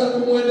 kaza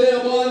kumwendea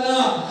Bwana,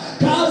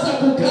 kaza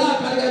kukaa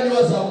katika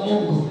nyua za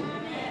Mungu.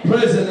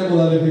 Praise the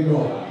name of the living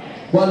God.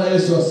 Bwana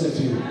Yesu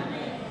asifiwe.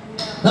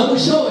 Na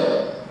mwishowe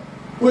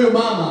huyu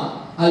mama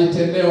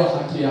alitendewa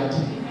haki yake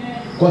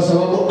kwa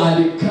sababu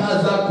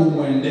alikaza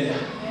kumwendea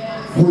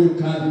huyu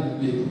kadhi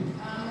nabii.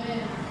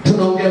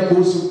 Tunaongea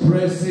kuhusu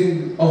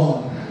pressing on,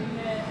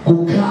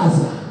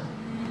 kukaza,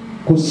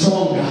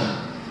 kusonga.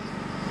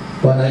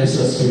 Bwana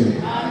Yesu asifiwe.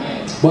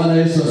 Bwana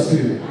Yesu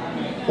asifiwe.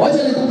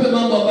 Wacha nikupe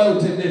mambo ambayo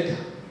utendeka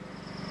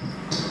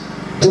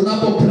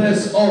tunapo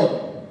press on.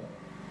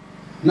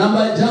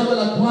 Jambo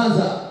la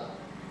kwanza,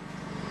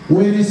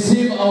 we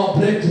receive our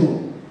breakthrough.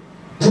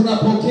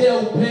 Tunapokea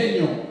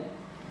upenyo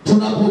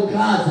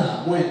tunapokaza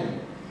mwendo.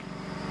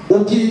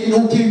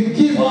 Uki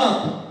give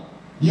up,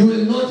 you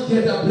will not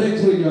get a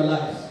breakthrough in your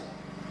life.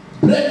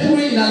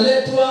 Breakthrough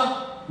inaletwa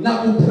na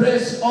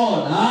kupress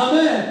on.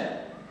 Amen.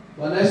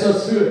 Bwana Yesu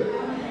asifiwe.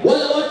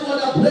 Wale watu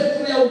wana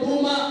breakthrough ya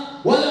huduma,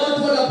 wale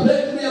watu wana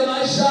breakthrough ya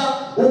maisha,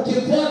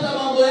 ukifuata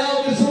mambo yao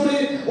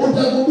vizuri,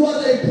 utagundua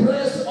they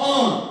press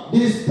on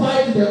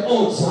despite the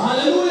odds.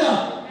 Hallelujah.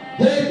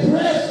 They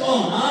press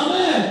on.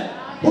 Amen.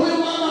 Huyu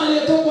mama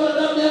aliyetokwa na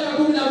damu miaka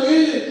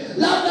 12,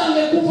 labda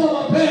angekufa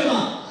mapema,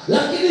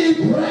 lakini he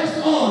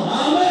pressed on.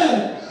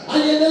 Amen.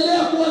 Aliendelea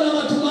kuwa na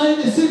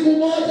matumaini, siku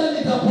moja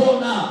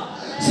nitapona.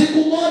 Siku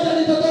moja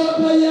nitatoka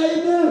kwa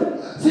aibu.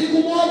 Siku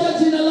moja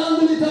jina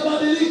langu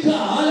litabadilika.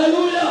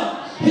 Hallelujah.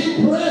 He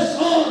pressed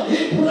on, he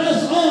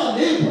pressed on,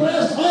 he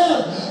pressed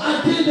on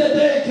until the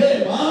day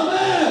came.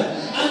 Amen.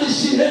 And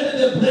she had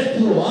the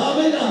breakthrough.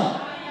 Amen.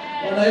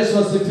 Bwana Yesu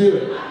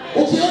asifiwe.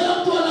 Ukiona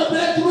mtu ana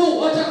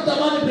breakthrough, acha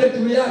kutamani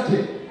breakthrough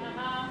yake.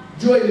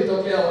 Jua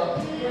ilitokea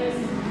wapi?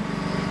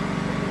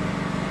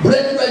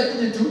 Breakthrough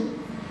haikuji tu.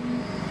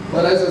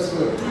 Bwana Yesu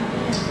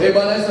asifiwe.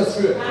 Bwana Yesu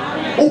asifiwe.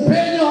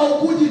 Upenyo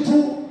haukuji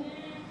tu.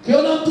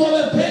 Ukiona mtu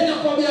amepenya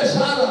kwa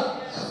biashara,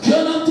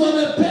 ukiona mtu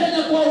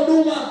amepenya kwa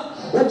huduma,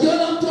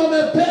 ukiona mtu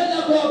amepenya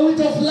kwa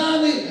wito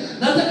fulani,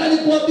 nataka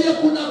nikuambie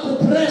kuna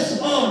kupress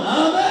on.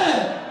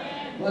 Amen.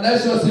 Bwana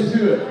Yesu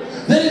asifiwe.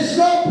 There is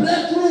no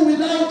breakthrough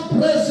without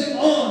pressing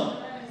on.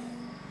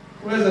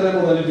 Praise the name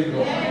of the living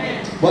God.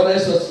 Bwana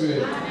Yesu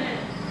asifiwe.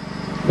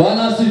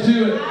 Bwana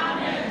asifiwe.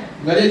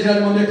 Angalia jirani,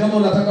 mwambie kama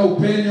unataka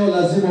upenyo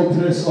lazima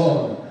press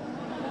on.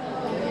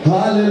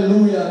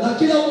 Hallelujah. Na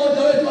kila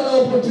mmoja wetu ana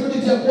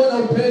opportunity ya kuwa na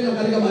upenyo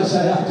katika maisha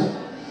yake.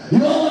 You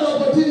have an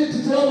opportunity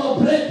to have a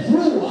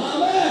breakthrough.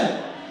 Amen.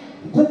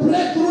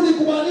 Kubreakthrough ni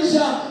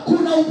kumaanisha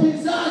kuna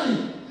upinzani,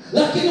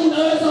 lakini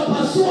unaweza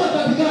pasua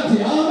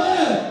katikati.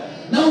 Amen.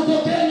 Na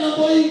utokee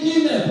ng'ambo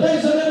nyingine.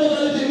 Praise the name of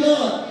the living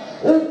God.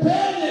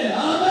 Upenye.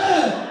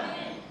 Amen.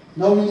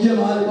 Na uingie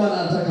mahali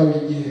Bwana anataka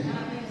uingie.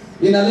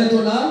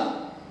 Inaletwa na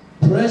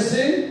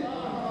pressing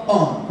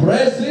on.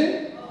 Pressing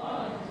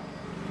on.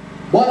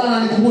 Bwana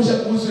ananikumbusha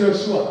kuhusu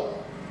Yoshua.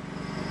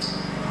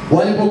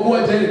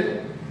 Walipokuwa Jericho,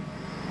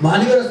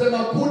 maandiko yanasema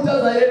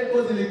kuta za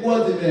Jericho zilikuwa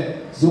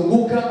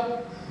zimezunguka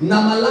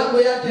na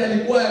malango yake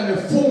yalikuwa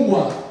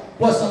yamefungwa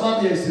kwa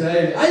sababu ya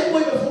Israeli.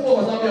 Haikuwa imefungwa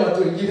kwa sababu ya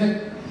watu wengine.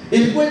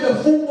 Ilikuwa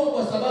imefungwa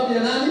kwa sababu ya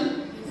nani?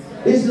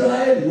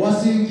 Israeli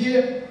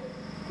wasiingie.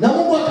 Na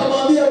Mungu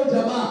akamwambia huyu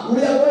jamaa,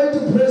 we are going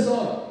to press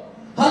on.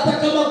 Hata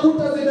kama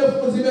kuta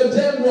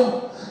zimejengwa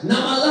na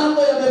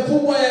malango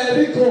yamefungwa ya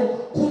Jericho,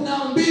 kuna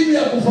mbinu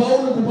ya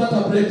kufaulu kupata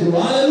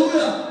breakthrough.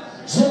 Hallelujah.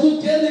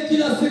 Zungukeni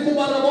kila siku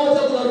mara moja,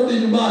 tunarudi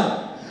nyumbani.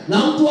 Na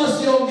mtu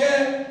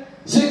asiongee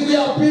siku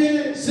ya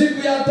pili,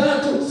 siku ya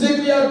tatu,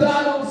 siku ya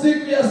tano,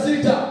 siku ya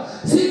sita,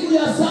 siku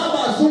ya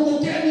saba,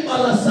 zungukeni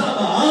mara 7.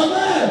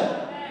 Amen.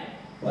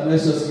 Bwana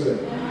Yesu asifiwe.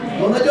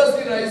 Unajua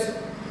si rahisi.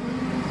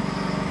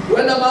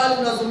 Uenda mahali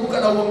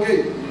unazunguka na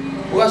uongei,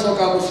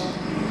 ukashoka kushi.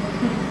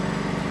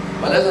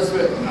 Bwana Yesu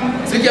asifiwe.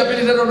 Siku ya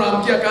pili tena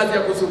unaamkia kazi ya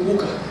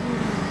kuzunguka.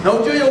 Na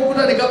ujue hiyo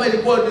ukuta ni kama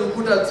ilikuwa ni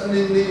ukuta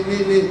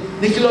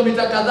ni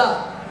kilomita kadhaa.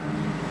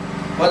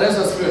 Bwana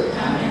Yesu asifiwe.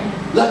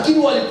 Lakini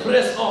wali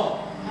press on.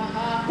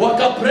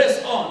 Waka press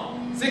on.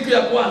 Siku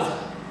ya kwanza,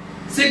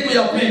 siku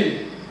ya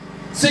pili,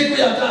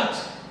 siku ya tatu,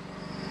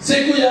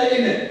 siku ya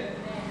 4,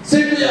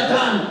 siku ya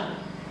 5,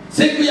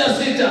 siku ya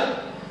 6,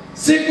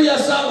 siku ya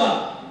 7,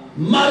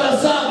 mara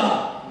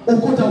 7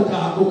 ukuta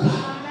ukaanguka.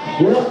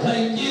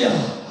 Wakaingia,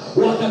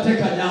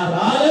 wakateka nyara.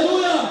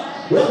 Hallelujah.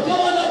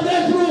 Wakawa na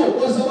breakthrough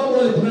kwa sababu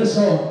wali press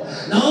on.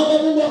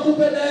 Naomba Mungu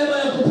akupe neema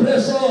ya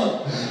kupress on.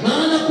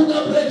 Maana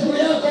kuna breakthrough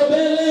yako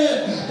mbele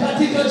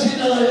katika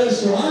jina la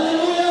Yesu.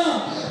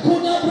 Hallelujah.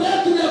 Kuna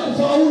breakthrough ya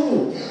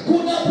kufaulu.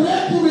 Kuna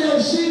breakthrough ya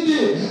ushindi.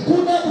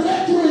 Kuna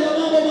breakthrough ya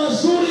mambo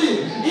mazuri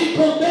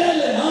iko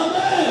mbele.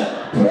 Amen.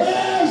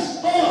 Press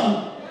on.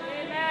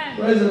 Amen.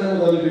 Praise the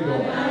name of the living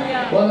God.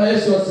 Bwana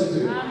Yesu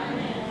asifiwe.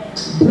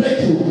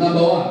 Breakthrough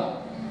number 1.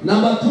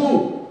 Number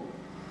 2.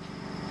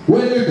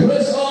 When we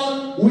press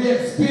on, we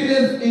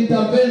experience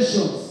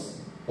interventions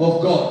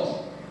of God.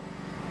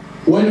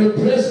 When we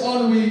press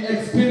on, we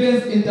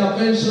experience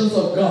interventions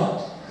of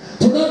God.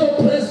 Tunapo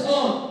press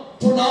on,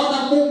 tunaona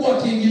Mungu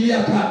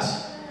akiingilia kati.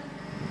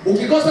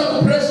 Ukikosa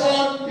ku press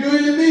on, you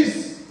will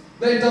miss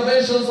the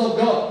interventions of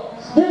God.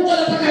 Mungu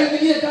anataka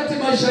aingilie kati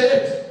maisha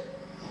yetu.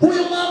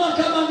 Huyu mama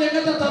kama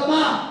angekata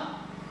tamaa,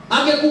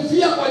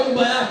 angekufia kwa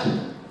nyumba yake.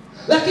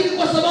 lakini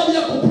kwa sababu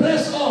ya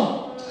kupress on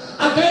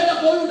akaenda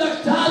kwa huyu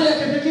daktari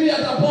akifikiri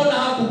atapona,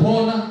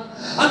 hakupona.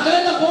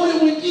 Akaenda kwa huyu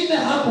mwingine,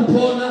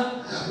 hakupona,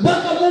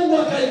 mpaka Mungu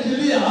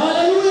akaingilia.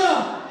 Haleluya!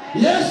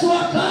 Yesu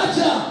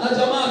akaja na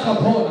jamaa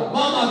akapona,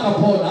 mama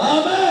akapona.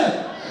 Amen.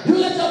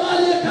 Yule jamaa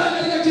aliyekaa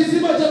katika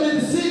kisima cha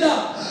Bethesda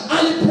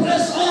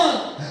alipress on,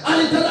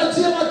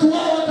 alitarajia watu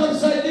wao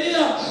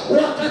watamsaidia,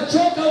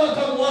 wakachoka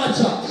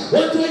wakamwacha.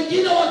 Watu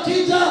wengine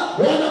wakija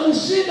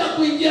wanamshinda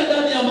kuingia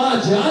ndani ya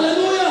maji.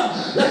 Haleluya!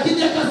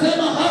 Lakini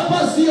akasema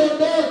hapa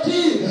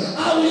siondoki.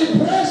 I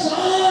will press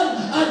on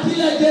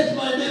until I get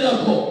my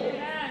miracle.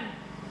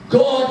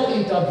 God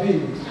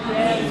intervened.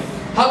 Yes.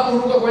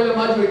 Hakuruka kwa ile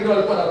maji wengine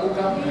walikuwa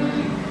wanaruka.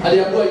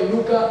 Aliambiwa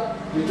inuka,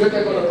 nitweke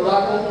godoro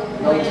lako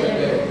na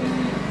utembee.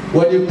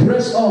 When you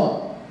press on,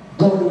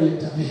 God will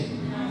intervene.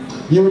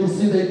 You will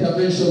see the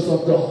interventions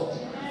of God.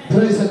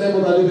 Praise the name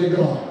of the living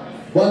God.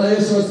 Bwana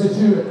Yesu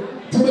asifiwe.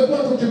 Tumekuwa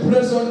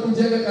tukipress on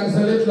kujenga kanisa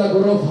letu la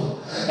ghorofa.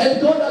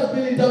 And God has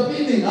been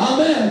intervening.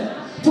 Amen.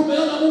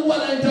 Tumeona Mungu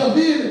ana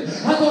intervene.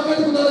 Hata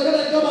wakati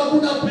kunaonekana kama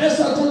hakuna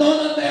pesa,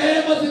 tunaona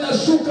neema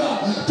zinashuka.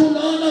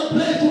 Tunaona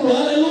breakthrough.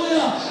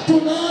 Hallelujah.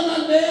 Tunaona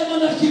neema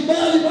na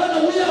kibali. Bwana,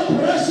 we are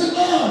pressing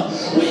on.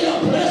 We are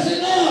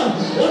pressing on.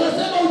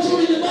 Wanasema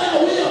uchumi ni mbaya.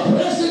 We are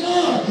pressing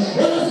on.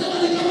 Wanasema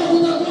ni kama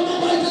kutakuwa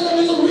mambo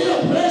haitaweza. We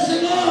are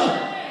pressing on.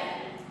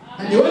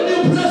 And when you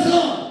press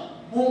on,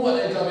 Mungu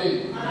ana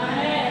intervene.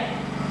 Amen.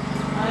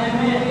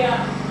 Hallelujah.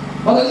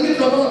 Wakati mwingine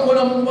tunapaswa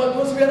kuona Mungu,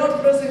 because we are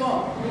not pressing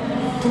on.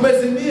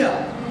 Tumezimia,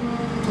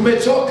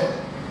 tumechoka,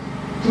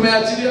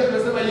 tumeachilia,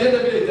 tumesema iende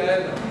vile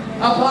itaenda.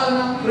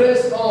 Hapana, press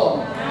on.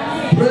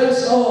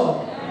 Press on.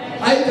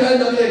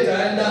 Haitaenda vile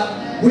itaenda.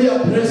 We are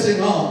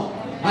pressing on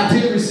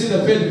until we see the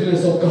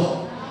faithfulness of God.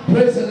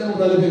 Praise the name of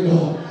the living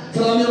God.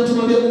 Salamia mtu,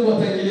 mwambie Mungu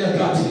ataingilia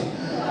kati.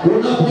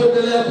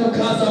 Unapoendelea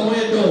kukaza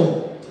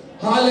mwendo.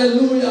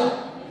 Hallelujah.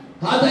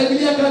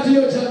 Ataingilia kati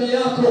hiyo jamii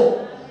yako.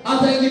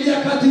 Ataingilia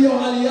kati hiyo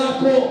hali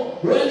yako.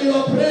 When you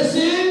are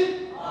pressing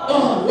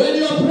on. When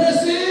you are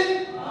pressing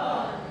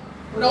on.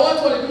 Kuna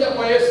watu walikuja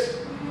kwa Yesu.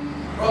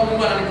 Roho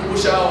Mungu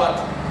ananikumbusha hao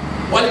watu.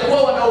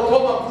 Walikuwa wana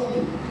ukoma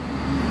 10.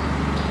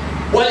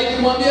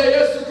 Walimwambia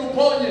Yesu,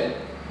 tuponye,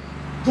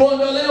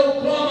 tuondolee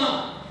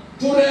ukoma,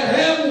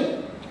 turehemu.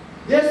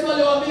 Yesu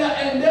aliwaambia,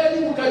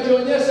 endeni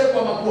mkajionyeshe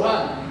kwa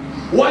makuhani.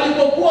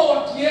 Walipokuwa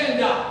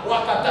wakienda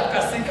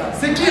wakatakasika.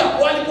 Sikia,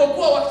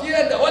 walipokuwa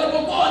wakienda,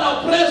 walipokuwa wana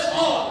press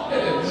on,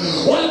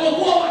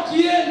 walipokuwa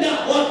wakienda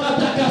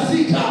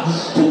wakatakasika.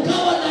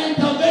 Kukawa na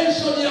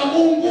intervention ya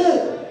Mungu.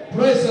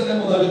 Praise the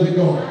name of the living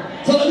God.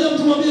 Salamia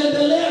mtu, mwambie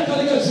endelea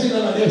katika jina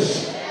la Yesu,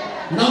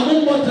 na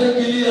Mungu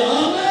ataingilia.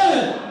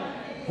 Amen.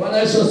 Bwana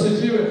Yesu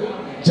asifiwe.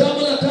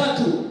 Jambo la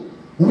 3,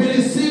 we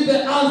receive the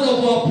answer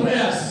of our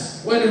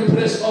prayers when we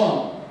press on.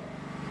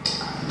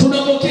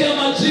 Tunapokea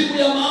majibu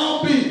ya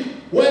maombi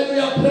when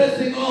we are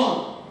pressing on.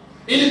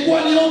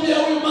 Ilikuwa ni ombi ya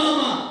huyu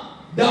mama,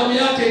 damu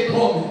yake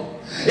ikome.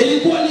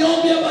 Ilikuwa ni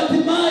ombi ya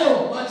Bartimayo,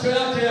 macho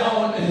yake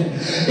yaone.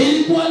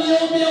 Ilikuwa ni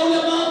ombi ya yule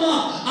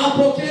mama,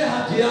 apokee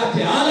haki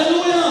yake.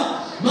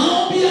 Haleluya.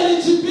 Maombi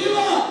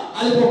yalijibiwa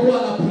alipokuwa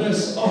na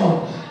press on.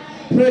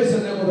 Praise the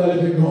name of the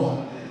living God.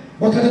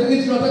 Wakati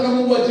mwingine tunataka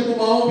Mungu ajibu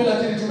maombi,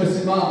 lakini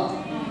tumesimama,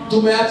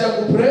 tumeacha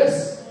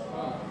kupress.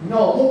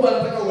 No, Mungu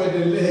anataka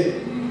uendelee.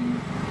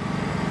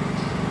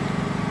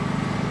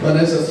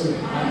 Bwana Yesu asifiwe.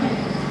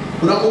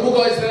 Unakumbuka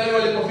Waisraeli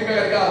walipofika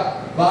katika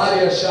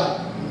bahari ya Shamu.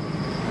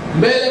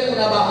 Mbele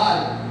kuna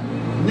bahari,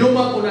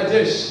 nyuma kuna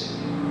jeshi.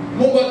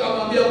 Mungu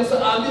akamwambia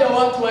Musa, ambia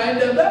watu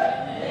waende mbele.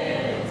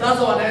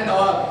 Sasa wanaenda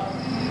wapi?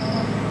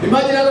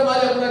 Imagine hapo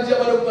mahali hakuna njia,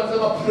 bado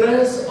tunasema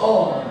press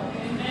on.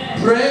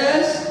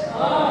 Press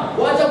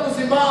on. Wacha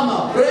kusimama.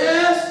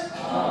 Press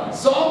on.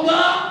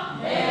 Songa.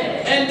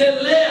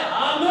 Endelea.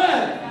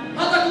 Amen.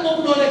 Hata kama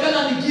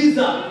kunaonekana ni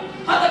giza,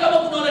 hata kama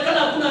kunaonekana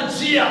hakuna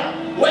njia,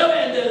 wewe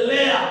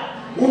endelea.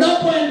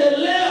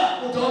 Unapoendelea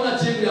utaona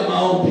jibu ya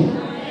maombi.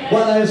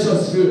 Bwana Yesu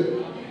asifiwe.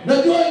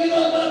 Najua wengine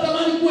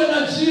wanatamani kuwe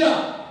na njia.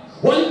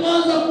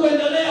 Walipoanza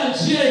kuendelea,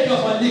 njia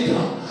ikafanyika.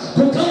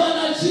 Kukawa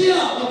na njia,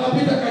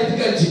 wakapita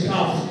katika nchi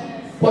kavu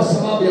kwa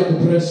sababu ya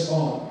kupress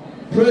on.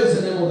 Praise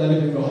the name of the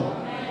living God.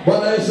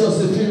 Bwana Yesu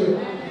asifiwe.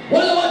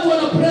 Wale watu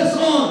wana press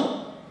on,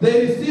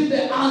 they receive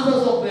the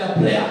answers of their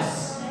prayers.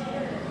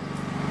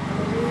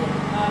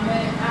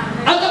 Amen.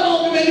 Hata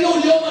maombi mengine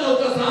uliomba na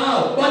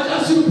ukasahau,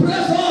 but as you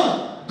press on,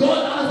 God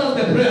answers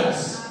the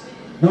prayers.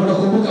 Na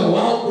unakumbuka,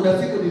 wow, kuna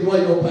siku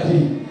niliomba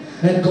hii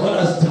and God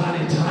has done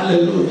it.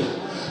 Hallelujah.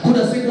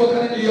 Kuna siku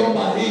wakati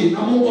niliomba hii na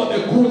Mungu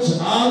amekuja.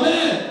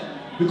 Amen.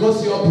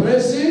 Because you are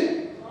pressing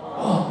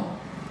on.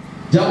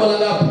 Jambo la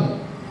ngapi?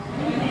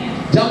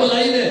 Jambo la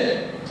 4.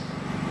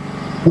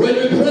 When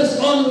we press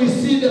on, we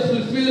see the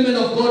fulfillment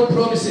of God's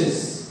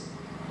promises.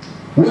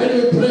 When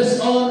we press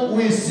on,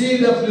 we see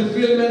the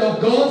fulfillment of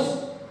God's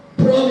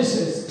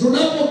promises.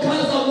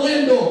 Tunapokaza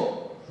mwendo,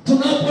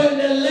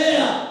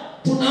 tunapoendelea,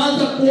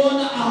 tunaanza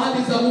kuona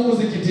ahadi za Mungu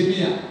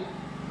zikitimia.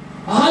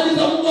 Ahadi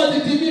za Mungu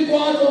hazitimii kwa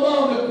watu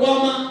ambao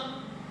wamekwama.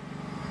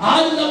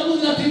 Ahadi za Mungu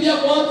zinatimia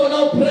kwa watu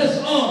wanao press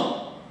on.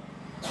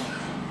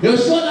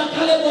 Yoshua na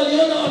Caleb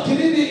waliona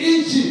wakirudi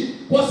nchi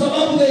kwa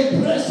sababu they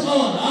press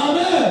on.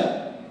 Amen.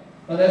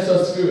 Bwana Yesu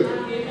asifiwe.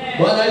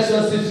 Bwana Yesu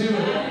asifiwe.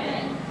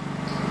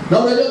 Na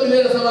unajua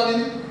Biblia inasema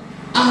nini?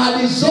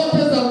 Ahadi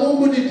zote za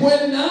Mungu ni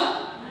kweli na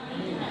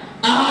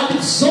ahadi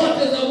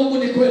zote za Mungu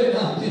ni kweli na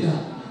amina.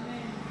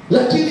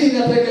 Lakini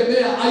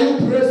inategemea, are you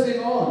pressing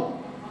on?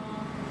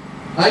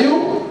 Are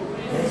you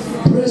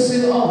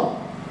pressing on?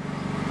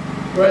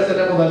 Praise the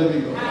name of the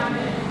living God.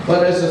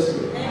 Bwana Yesu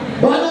asifiwe.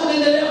 Bado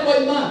unaendelea kwa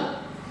imani.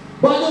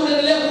 Bado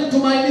unaendelea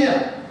kumtumainia.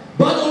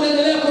 Bado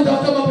unaendelea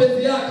kutafuta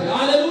mapenzi yake.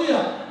 Haleluya.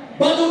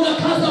 Bado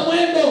unakaza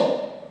mwendo.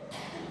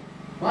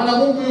 Maana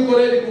Mungu yuko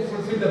ready to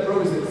fulfill the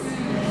promises.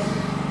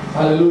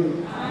 Haleluya.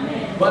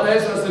 Bwana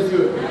Yesu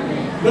asifiwe.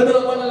 Neno la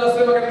Bwana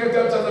linasema katika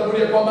kitabu cha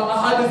Zaburi kwamba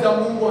ahadi za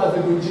Mungu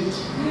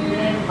hazivunjiki.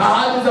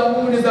 Ahadi za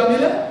Mungu ni za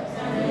milele.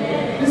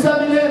 Ni za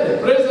milele.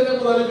 Praise the name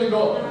of the living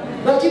God.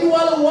 Lakini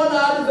wale huona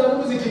ahadi za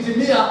Mungu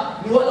zikitimia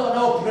ni wale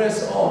wanao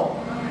press on.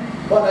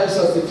 Bwana Yesu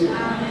asifiwe.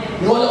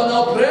 Ni wale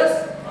wanao press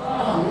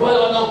on, ni wale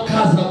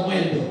wanaokaza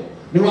mwendo,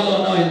 ni wale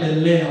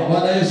wanaoendelea.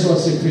 Bwana Yesu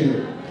asifiwe.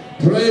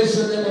 Praise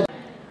the name of.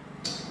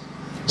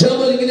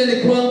 Jambo lingine ni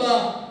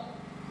kwamba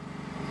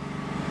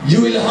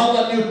you will have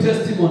a new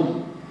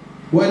testimony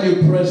when you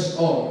press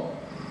on.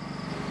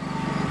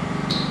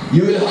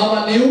 You will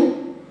have a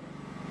new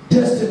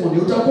testimony.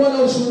 Utakuwa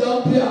na ushuhuda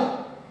mpya.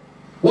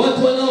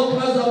 Watu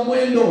wanaokaza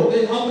mwendo,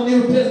 they have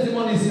new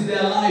testimonies in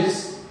their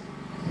lives.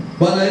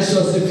 Bwana Yesu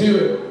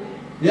asifiwe.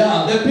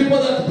 Yeah, the people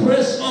that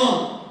press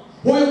on.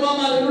 Huyu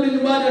mama alirudi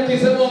nyumbani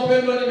akisema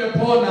wapendwa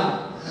nimepona.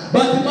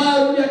 Baadaye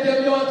alirudi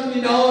akiambia watu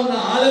ninaona.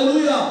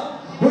 Haleluya.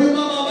 Huyu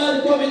mama ambaye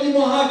alikuwa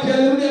amenyimwa haki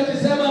alirudi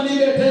akisema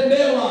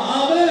nimetendewa.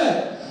 Amen.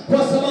 Kwa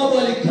sababu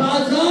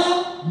alikaza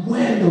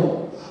mwendo.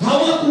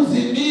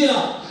 Hawakuzimia,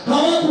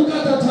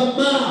 hawakukata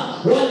tamaa,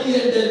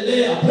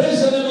 waliendelea.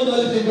 Praise the name of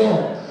the living God.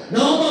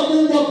 Naomba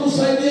Mungu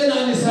akusaidie na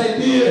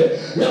anisaidie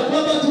ya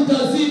kwamba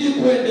tutazidi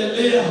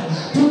kuendelea,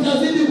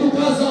 tutazidi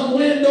kukaza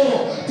mwendo,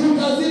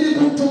 tutazidi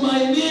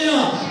kumtumainia,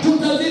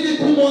 tutazidi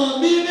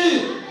kumwamini.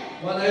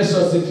 Bwana Yesu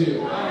asifiwe.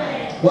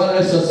 Bwana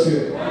Yesu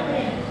asifiwe.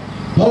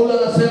 Paulo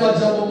anasema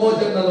jambo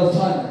moja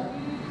mnalofanya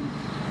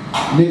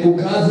ni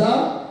kukaza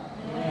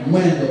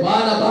mwendo,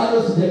 maana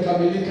bado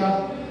sijakamilika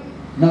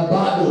na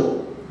bado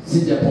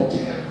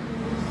sijapokea.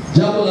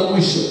 Jambo la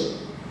mwisho,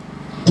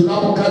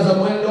 tunapokaza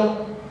mwendo,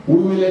 we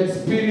will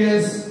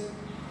experience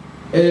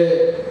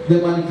the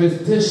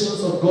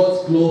manifestations of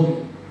God's glory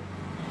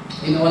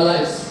in our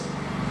lives.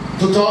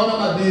 Tutaona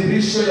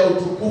madhihirisho ya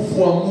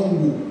utukufu wa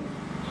Mungu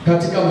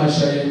katika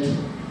maisha yetu.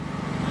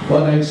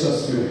 Bwana Yesu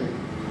asifiwe.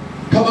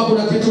 Kama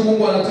kuna kitu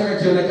Mungu anataka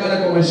kionekane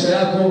kwa maisha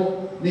yako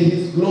ni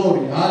His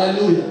glory.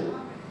 Hallelujah.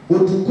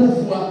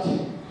 Utukufu wake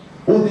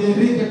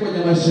udhihirike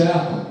kwenye maisha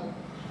yako.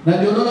 Na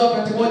ndio unaona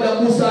wakati mmoja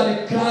Musa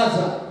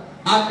alikaza,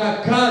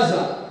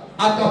 akakaza,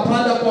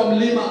 akapanda kwa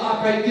mlima,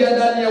 akaingia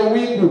ndani ya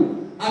wingu,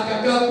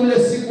 akakaa kule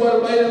siku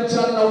 40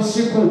 mchana na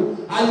usiku.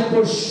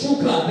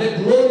 Aliposhuka, the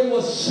glory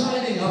was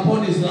shining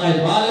upon his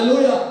life.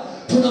 Hallelujah.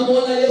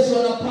 Tunamwona Yesu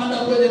anapanda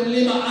kwenye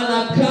mlima,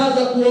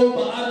 anakaza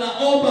kuomba,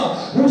 anaomba,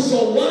 uso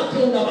wake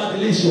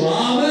unabadilishwa.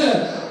 Amen.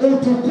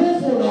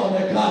 Utukufu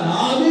unaonekana.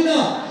 Amina.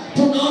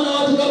 Tunaona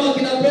watu kama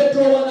kina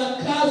Petro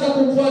wanakaza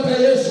kumfuata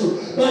Yesu.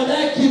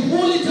 Baadaye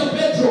kivuli cha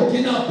Petro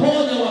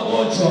kinaponya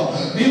wagonjwa.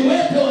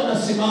 Viwete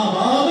wanasimama.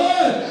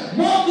 Amen.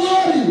 More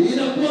glory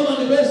inakuwa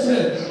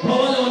manifested kwa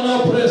wale wanao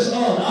press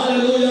on.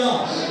 Hallelujah.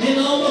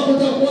 Ninaomba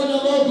kutakuwa na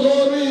more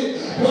glory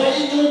kwa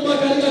hii nyumba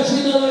katika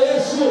jina la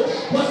Yesu.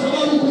 Kwa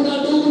sababu kuna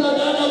ndugu na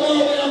dada ambao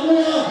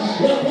wameamua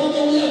ya kwamba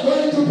we are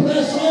going to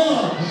press on.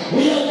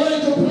 We are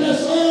going to press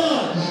on.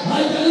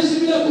 Haijalishi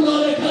vile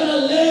kunaonekana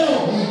leo.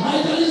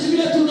 Haijalishi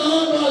vile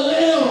tunaona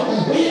leo.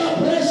 We are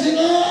pressing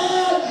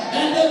on.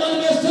 And the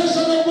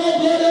manifestation of more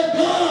glory of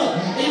God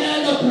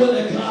inaenda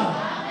kuonekana.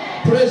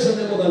 Praise the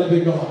name of the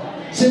living God.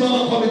 Simama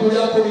kwa miguu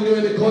yako,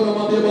 inue mikono,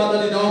 mwambie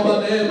Bwana ninaomba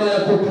neema ya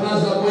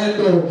kukaza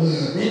mwendo.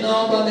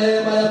 Ninaomba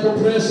neema ya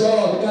kupress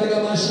on katika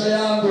maisha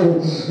yangu,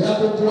 ya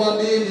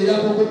kukuamini, ya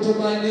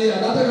kukutumainia.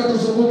 Nataka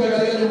tuzunguke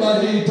katika nyumba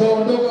hii,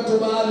 tuondoka tu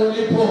mahali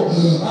ulipo.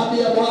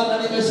 Ambia Bwana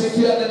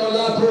nimesikia neno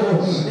lako.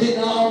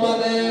 Ninaomba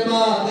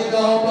neema,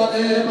 ninaomba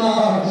neema.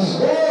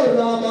 Oh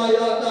Rama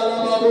ya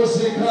Dalama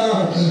Musika.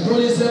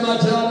 Tulisema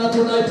jana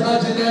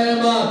tunahitaji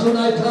neema,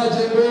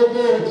 tunahitaji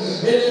nguvu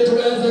ili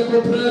tuweze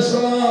kupress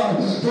on.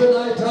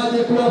 Tunahitaji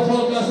kuwa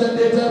focus and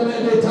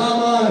determined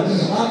tamaa.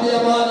 Ambia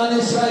Bwana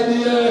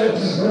nisaidie.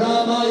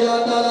 Rama ya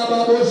Dalama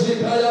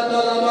Musika ya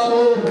Dalama.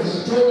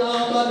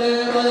 Tunaomba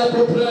neema ya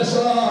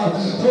kupresa.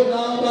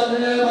 Tunaomba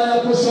neema ya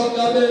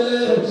kusonga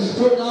mbele.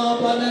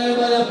 Tunaomba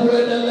neema ya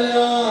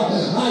kuendelea.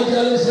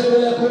 Haijalishi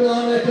vile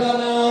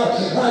kunaonekana,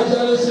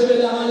 haijalishi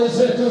vile hali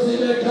zetu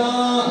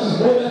zimekaa.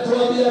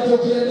 Umetuambia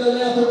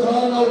tukiendelea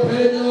tutaona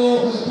upenyo.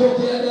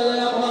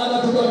 Tukiendelea Bwana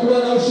tutakuwa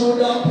na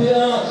ushuhuda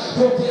mpya.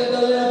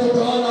 Tukiendelea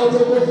tutaona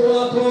utukufu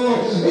wako.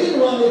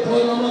 Inua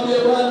mikono, mwambie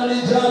Bwana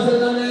nijaze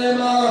na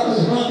neema.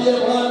 Mwambie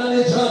Bwana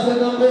nijaze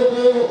na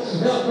nguvu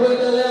ya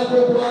kuendelea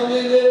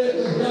kukuamini,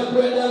 ya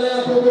kuendelea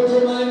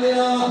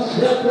kukutumainia,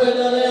 ya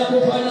kuendelea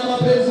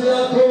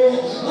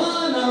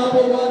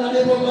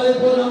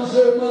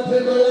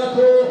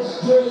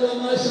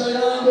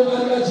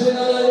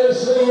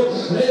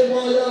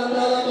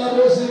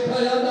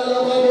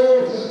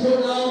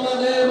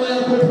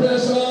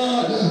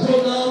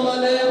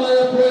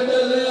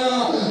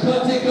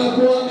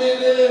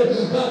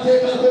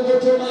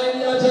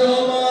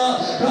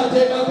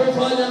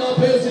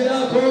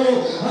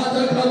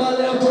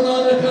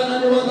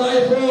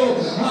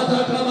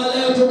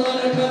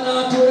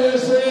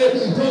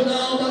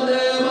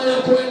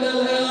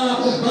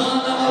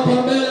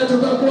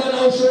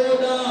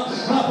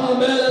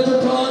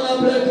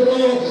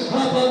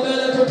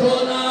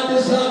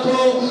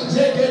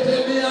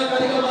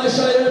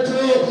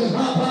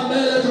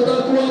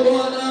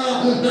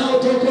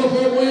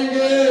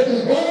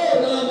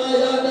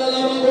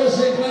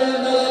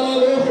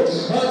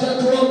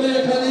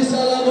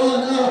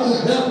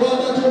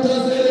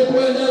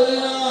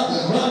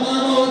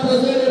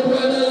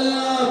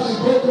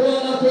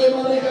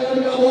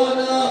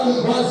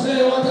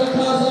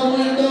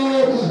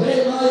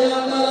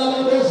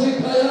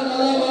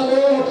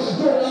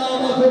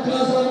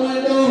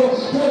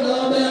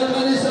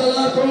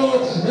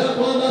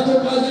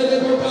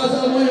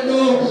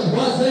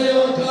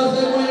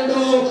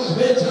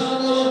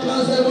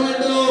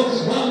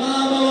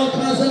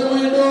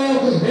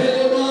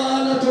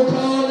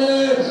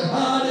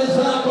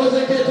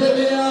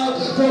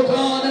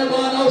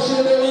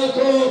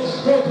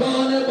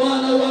tukaone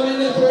Bwana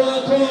uaminifu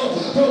wako,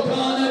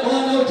 tukaone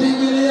Bwana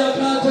ukiingilia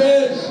kati,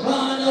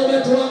 maana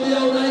umetuambia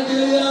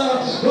unaingilia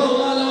kwa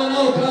wale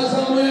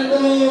wanaokaza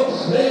mwendo.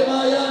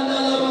 Remayanda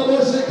la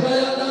babosi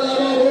kayanda la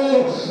babo,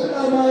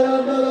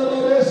 ramayanda la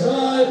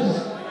babosai,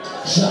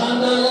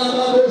 shanda la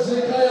babosi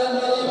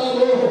kayanda la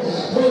babo.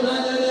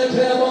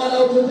 Tunanyenyekea Bwana,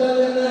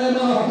 utujalie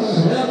neema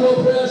ya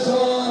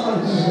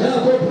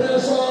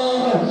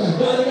kupressor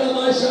katika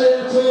maisha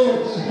yetu,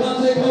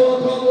 katika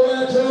wokovu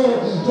wetu.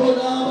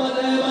 Tunaomba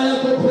neema ya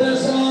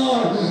kupressor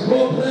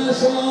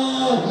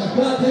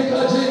katika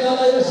jina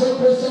la Yesu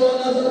Kristo wa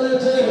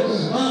Nazareti.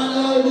 Maana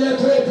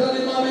uliyetuita ni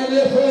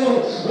mwaminifu,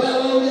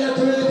 wewe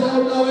uliyetuita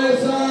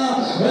unaweza,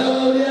 wewe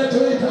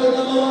uliyetuita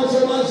una mawazo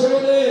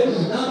mazuri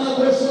na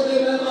makusudi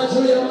mema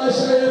juu ya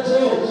maisha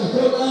yetu.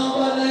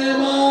 Tunaomba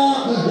neema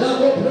ya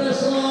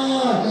kupressor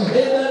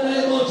in the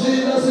name of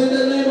Jesus, in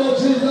the name of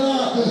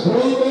Jesus.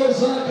 Robo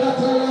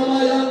zakata lama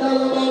yanda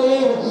la babo,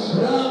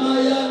 rama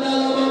yanda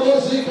la babo,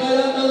 zika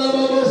yanda la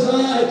babo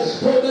zai.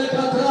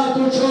 Tumekataa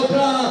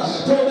kuchoka,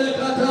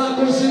 tumekataa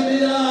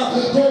kusimia,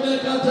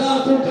 tumekataa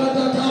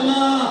kukata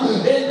tamaa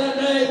in the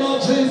name of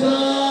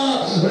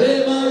Jesus.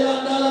 Rema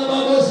yanda la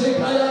babo,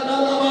 zika yanda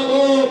la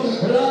babo,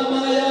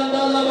 rama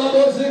yanda la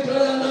babo, zika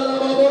yanda la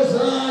babo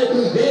zai.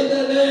 In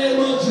the name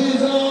of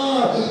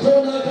Jesus,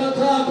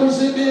 tunakataa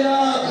kusimia,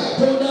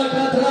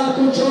 tunakataa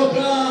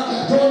kuchoka,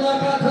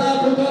 tunakataa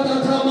kukata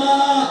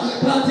tamaa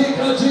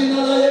katika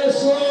jina la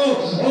Yesu.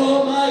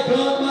 Oh my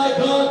God, my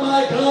God,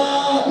 my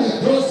God.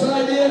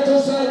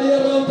 Tusaidie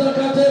Roho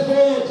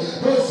Mtakatifu,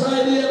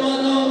 tusaidie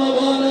Bwana wa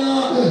mabwana,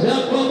 ya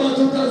kwamba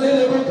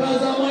tutazidi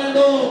kukaza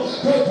mwendo,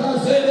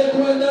 tutazidi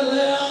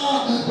kuendelea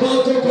kwa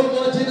utukufu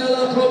wa jina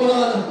lako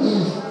Bwana.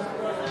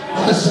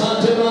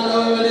 Asante Bwana,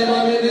 wewe ni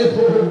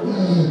mwaminifu.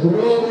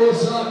 Robo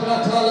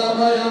sakata la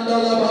mayanda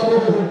la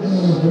babu,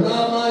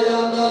 rama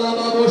yanda la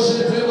babu,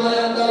 shete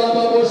mayanda la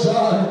babu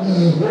shai.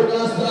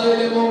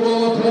 Unastahili Mungu wa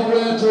wokovu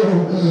wetu,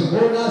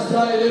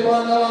 unastahili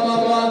Bwana wa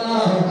mabwana.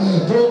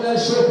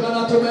 Tumeshuka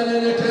na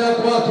tumenyenyekea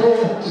kwako,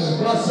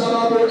 kwa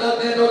sababu una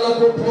neno la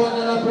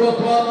kuponya na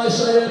kuokoa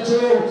maisha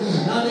yetu,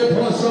 na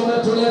ndiposa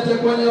umetulete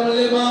kwenye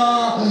mlima.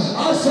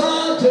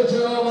 Asante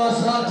Jehova,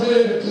 asante.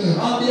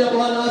 Ambia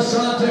Bwana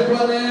asante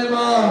kwa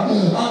neema,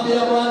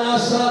 ambia Bwana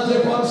asante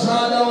kwa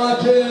msaada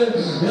wake,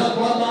 ya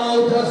kwamba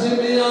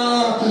hautazimia,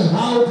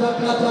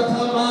 hautakata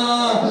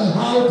tamaa,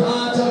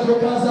 hautaacha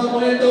kukaza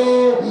mwendo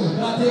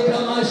katika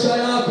maisha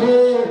yako.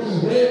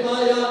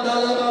 Remayanda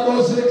la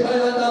babo,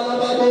 zikayanda la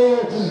babo.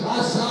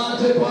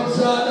 Asante kwa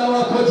msaada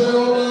wako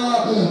Jehova,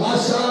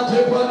 asante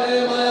kwa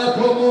neema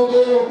yako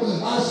Mungu,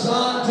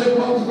 asante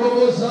kwa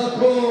nguvu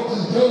zako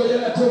juu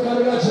yetu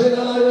katika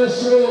jina la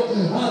Yesu.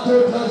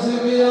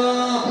 Hatutazimia,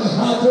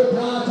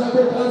 hatutaacha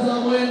kukaza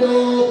mwendo,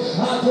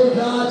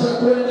 hatutaacha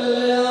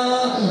kuendelea.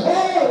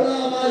 Oh,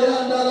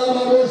 ramayanda la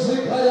babo,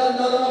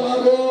 zikayanda la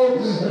babo,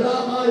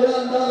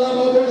 ramayanda la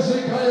babo,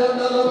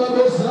 zikayanda la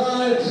babo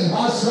sai.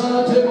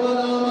 Asante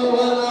Bwana wa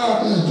mabwana,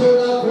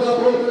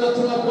 tunakuabudu na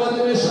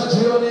tunakuadhimisha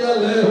jioni ya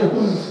leo.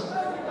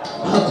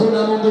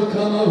 Hakuna Mungu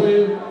kama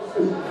wewe,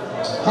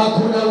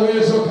 hakuna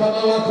uwezo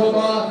kama wako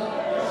Bwana.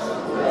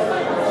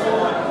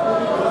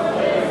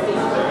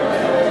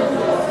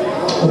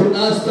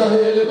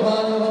 Unastahili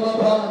Bwana wa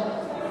mabwana,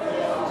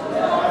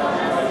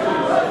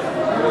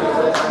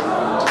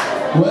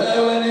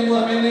 wewe ni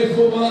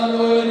mwaminifu Bwana,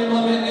 wewe ni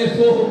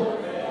mwaminifu.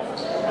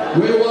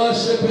 We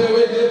worship you,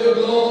 we give you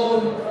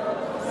glory,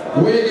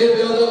 we give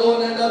you the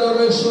honor and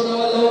adoration,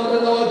 our Lord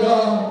and our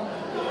God.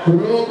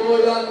 Robo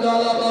yanda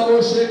la babo,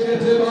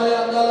 shekete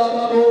bayanda la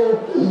babo,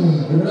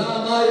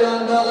 rama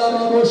yanda la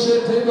babo,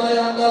 shete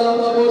bayanda la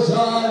babo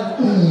zai,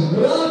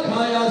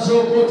 rakaya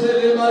zokote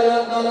le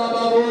bayanda la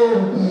babo,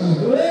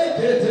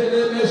 rekete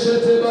le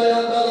meshete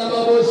bayanda la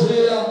babo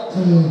zia.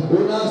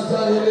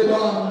 Unastahili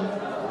Bwana,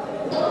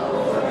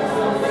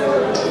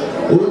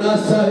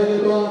 unastahili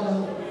Bwana.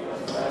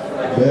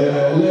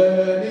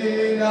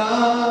 Belenina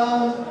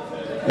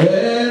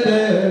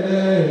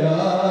endelea,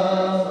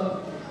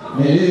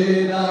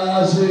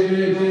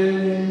 ninazidi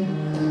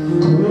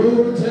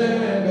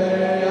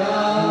kutembea,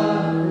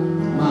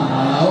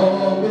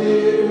 maombi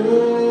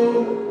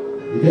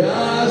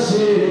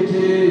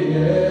yasikie.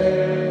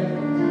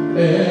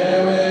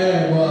 Ewe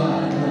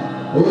Bwana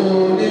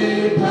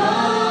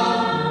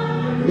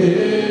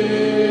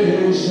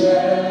unipandishe,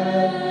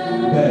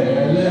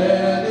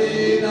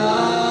 belenina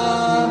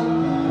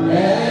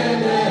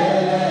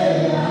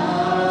endelea,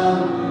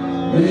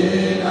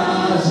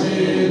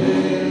 ninazidi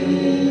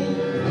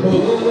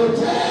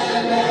kutembea,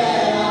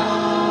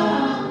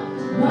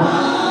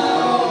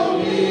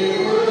 maombi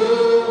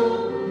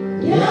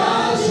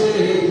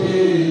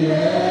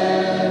yasikie.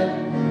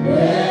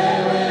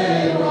 Ewe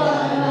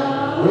Bwana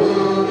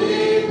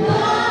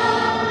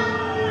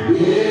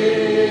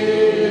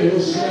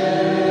unipandishe,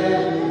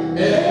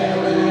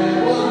 ewe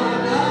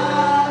Bwana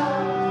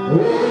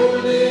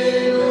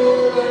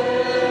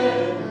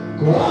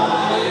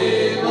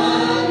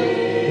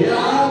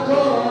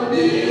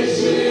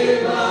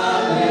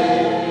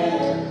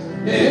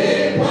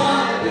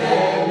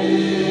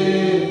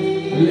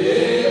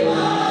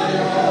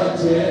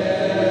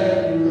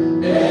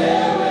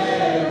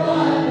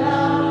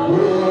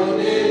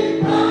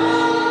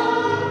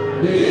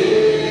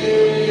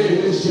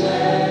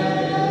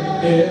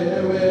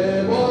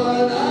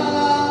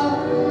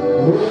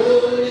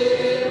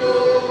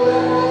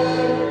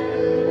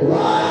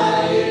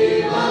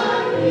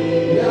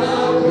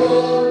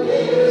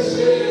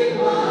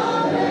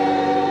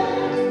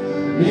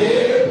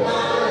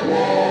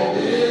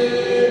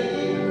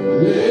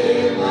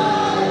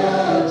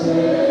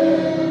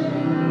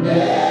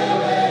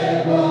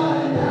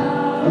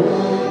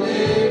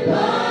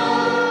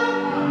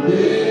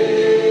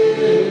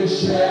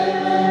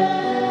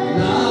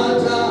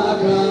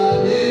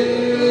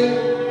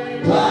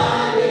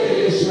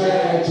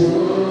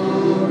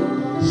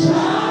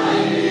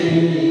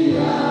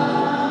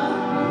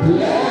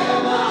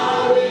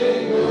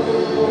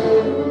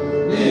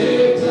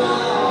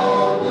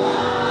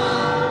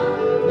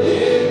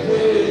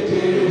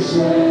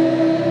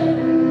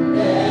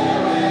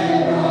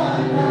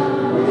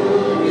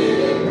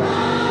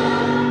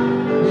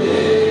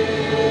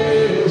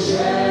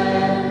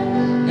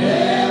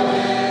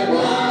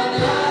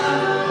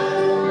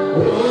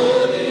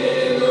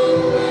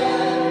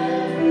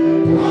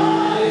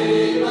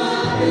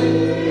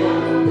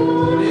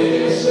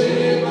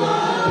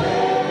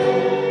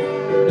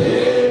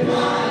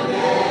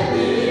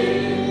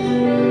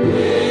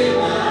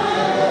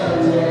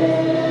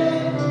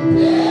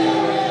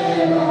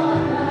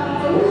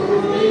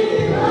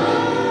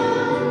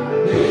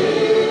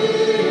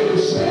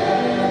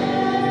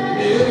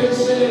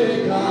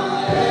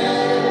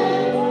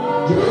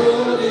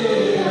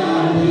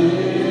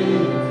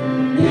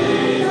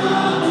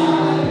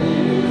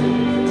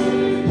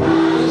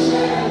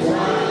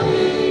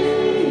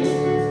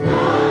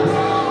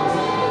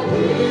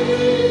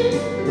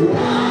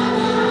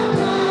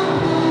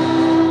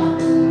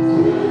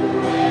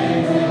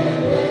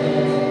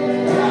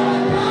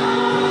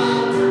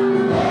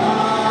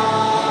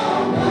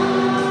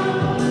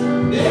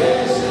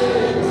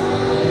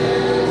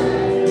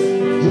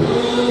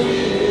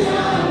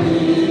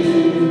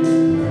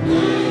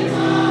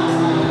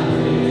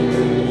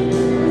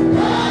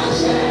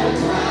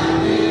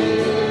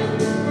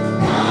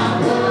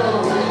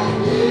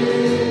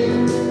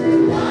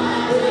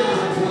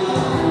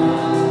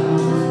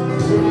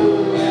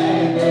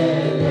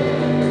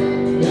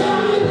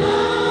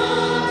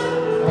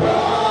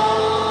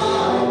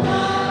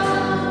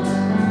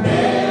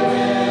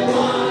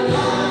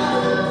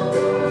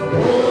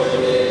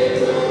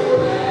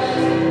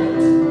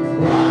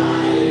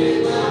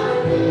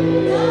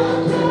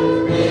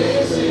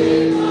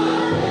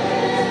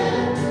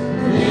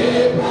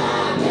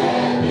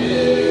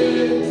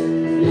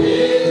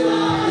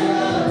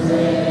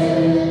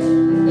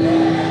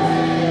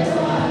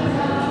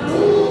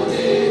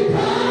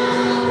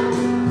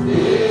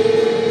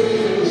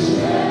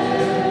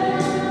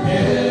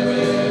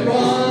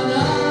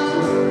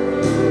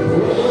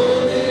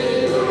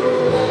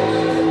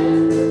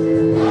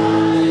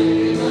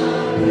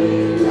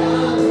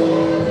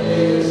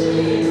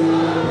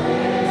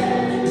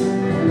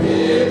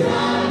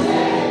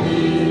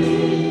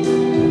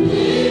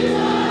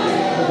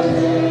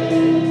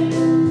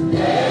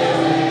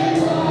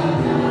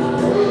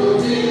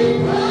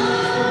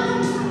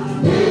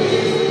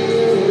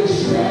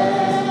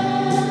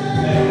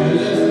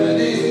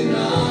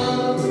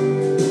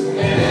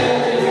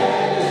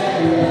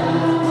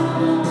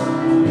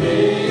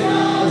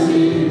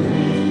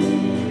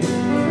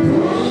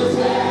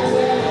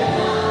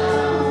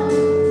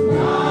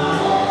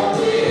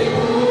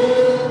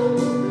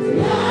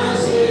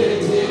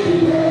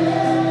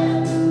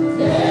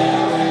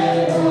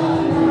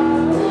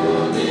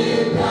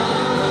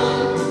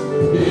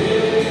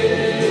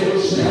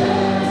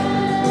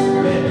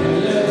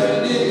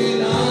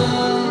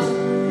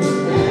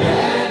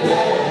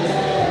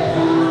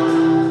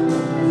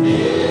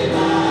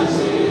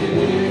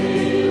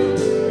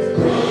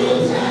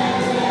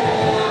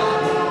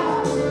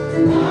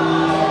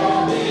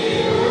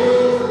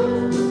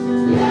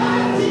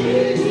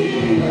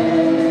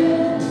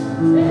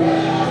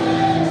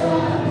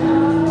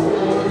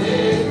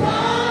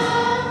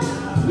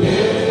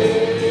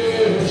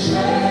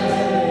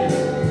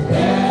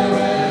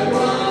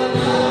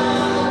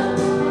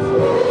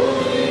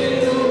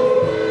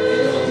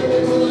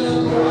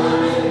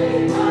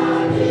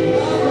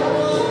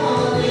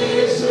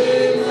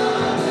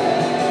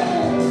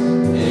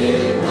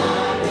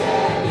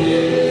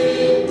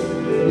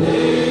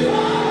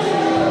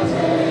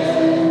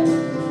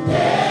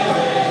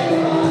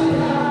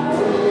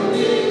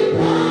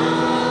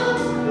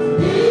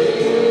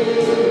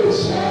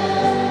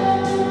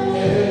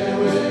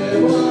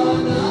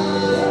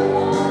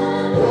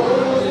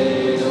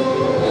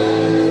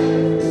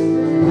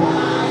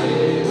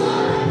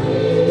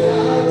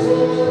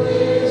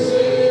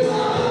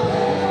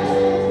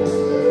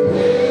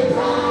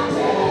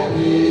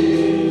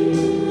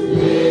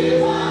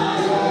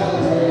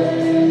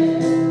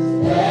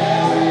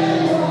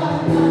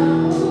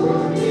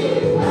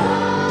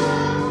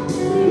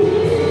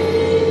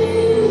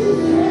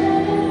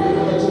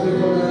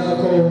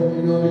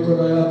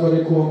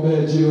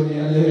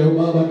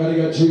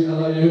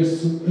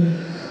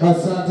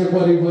Asante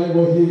kwa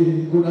revival hii.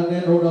 Kuna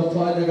neno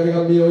unafanya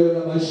katika mioyo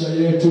na maisha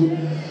yetu.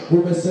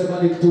 Umesema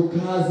ni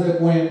tukaze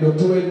mwendo,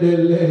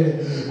 tuendelee.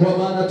 Kwa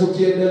maana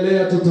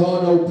tukiendelea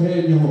tutaona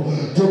upenyo.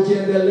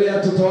 Tukiendelea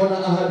tutaona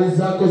ahadi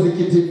zako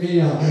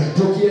zikitimia.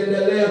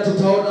 Tukiendelea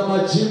tutaona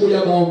majibu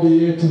ya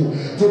maombi yetu.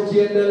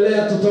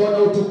 Tukiendelea tutaona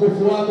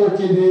utukufu wako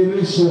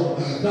ukidhihirishwa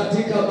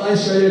katika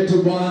maisha yetu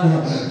Bwana.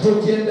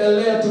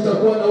 Tukiendelea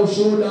tutakuwa na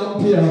ushuhuda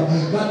mpya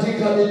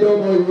katika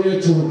midomo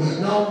yetu.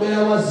 Naombea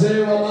wazee,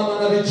 wa mama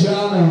na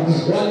vijana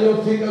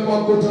waliofika kwa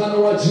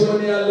mkutano wa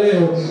jioni ya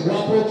leo,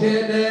 wapokee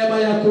neema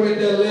ya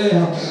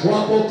kuendelea,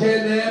 wapokee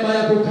neema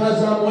ya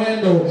kukaza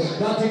mwendo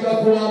katika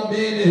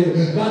kuamini,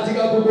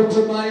 katika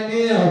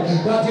kukutumainia,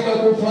 katika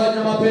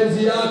kufanya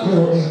mapenzi yako,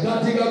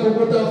 katika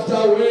kukutafuta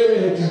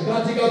wewe,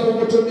 katika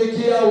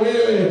kukutumikia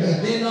wewe.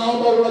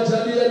 Ninaomba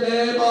uwajalie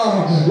neema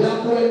ya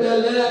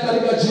kuendelea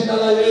katika jina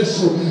la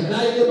Yesu, na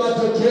ile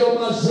matokeo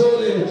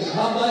mazuri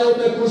ambayo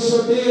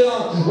umekusudia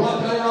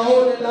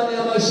wakayaone ndani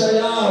ya maisha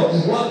yao,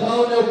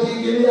 wakaone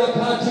ukiingilia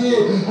kati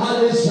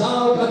hali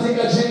zao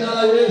katika jina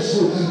la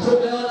Yesu.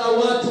 Tumeona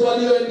watu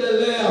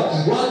walioendelea,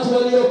 watu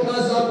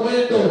waliokaza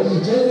mwendo,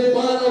 jinsi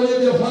Bwana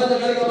ulivyofanya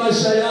katika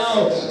maisha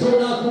yao.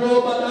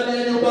 Tunakuomba ndani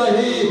ya nyumba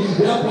hii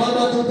ya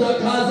kwamba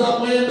tutakaza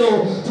mwendo,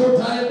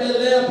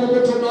 tutaendelea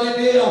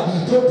kukutumainia,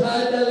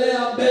 tutaendelea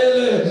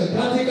mbele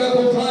katika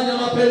kufanya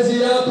mapenzi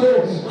yako,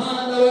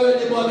 maana wewe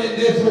ni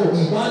mwaminifu.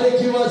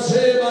 Bariki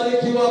wazee,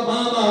 bariki wa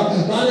mama,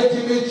 bariki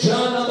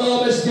vijana ambao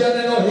wamesikia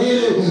neno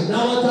hili na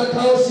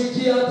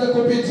watakaosikia hata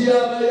kupitia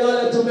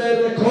yale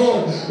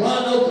tumerekodi.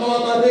 Bwana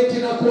ukawabariki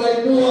na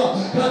kuwainua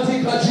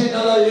katika jina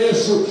la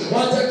Yesu.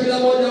 Wacha kila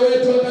mmoja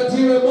wetu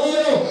akatiwe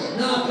moyo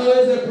na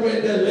akaweze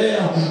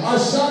kuendelea.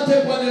 Asante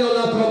kwa neno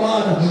lako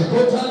Bwana.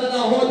 Kutana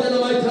na hoja na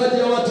mahitaji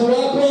ya watu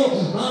wako,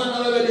 maana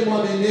wewe ni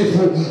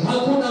mwaminifu.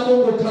 Hakuna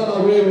Mungu kama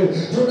wewe.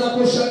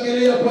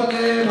 Tunakushangilia kwa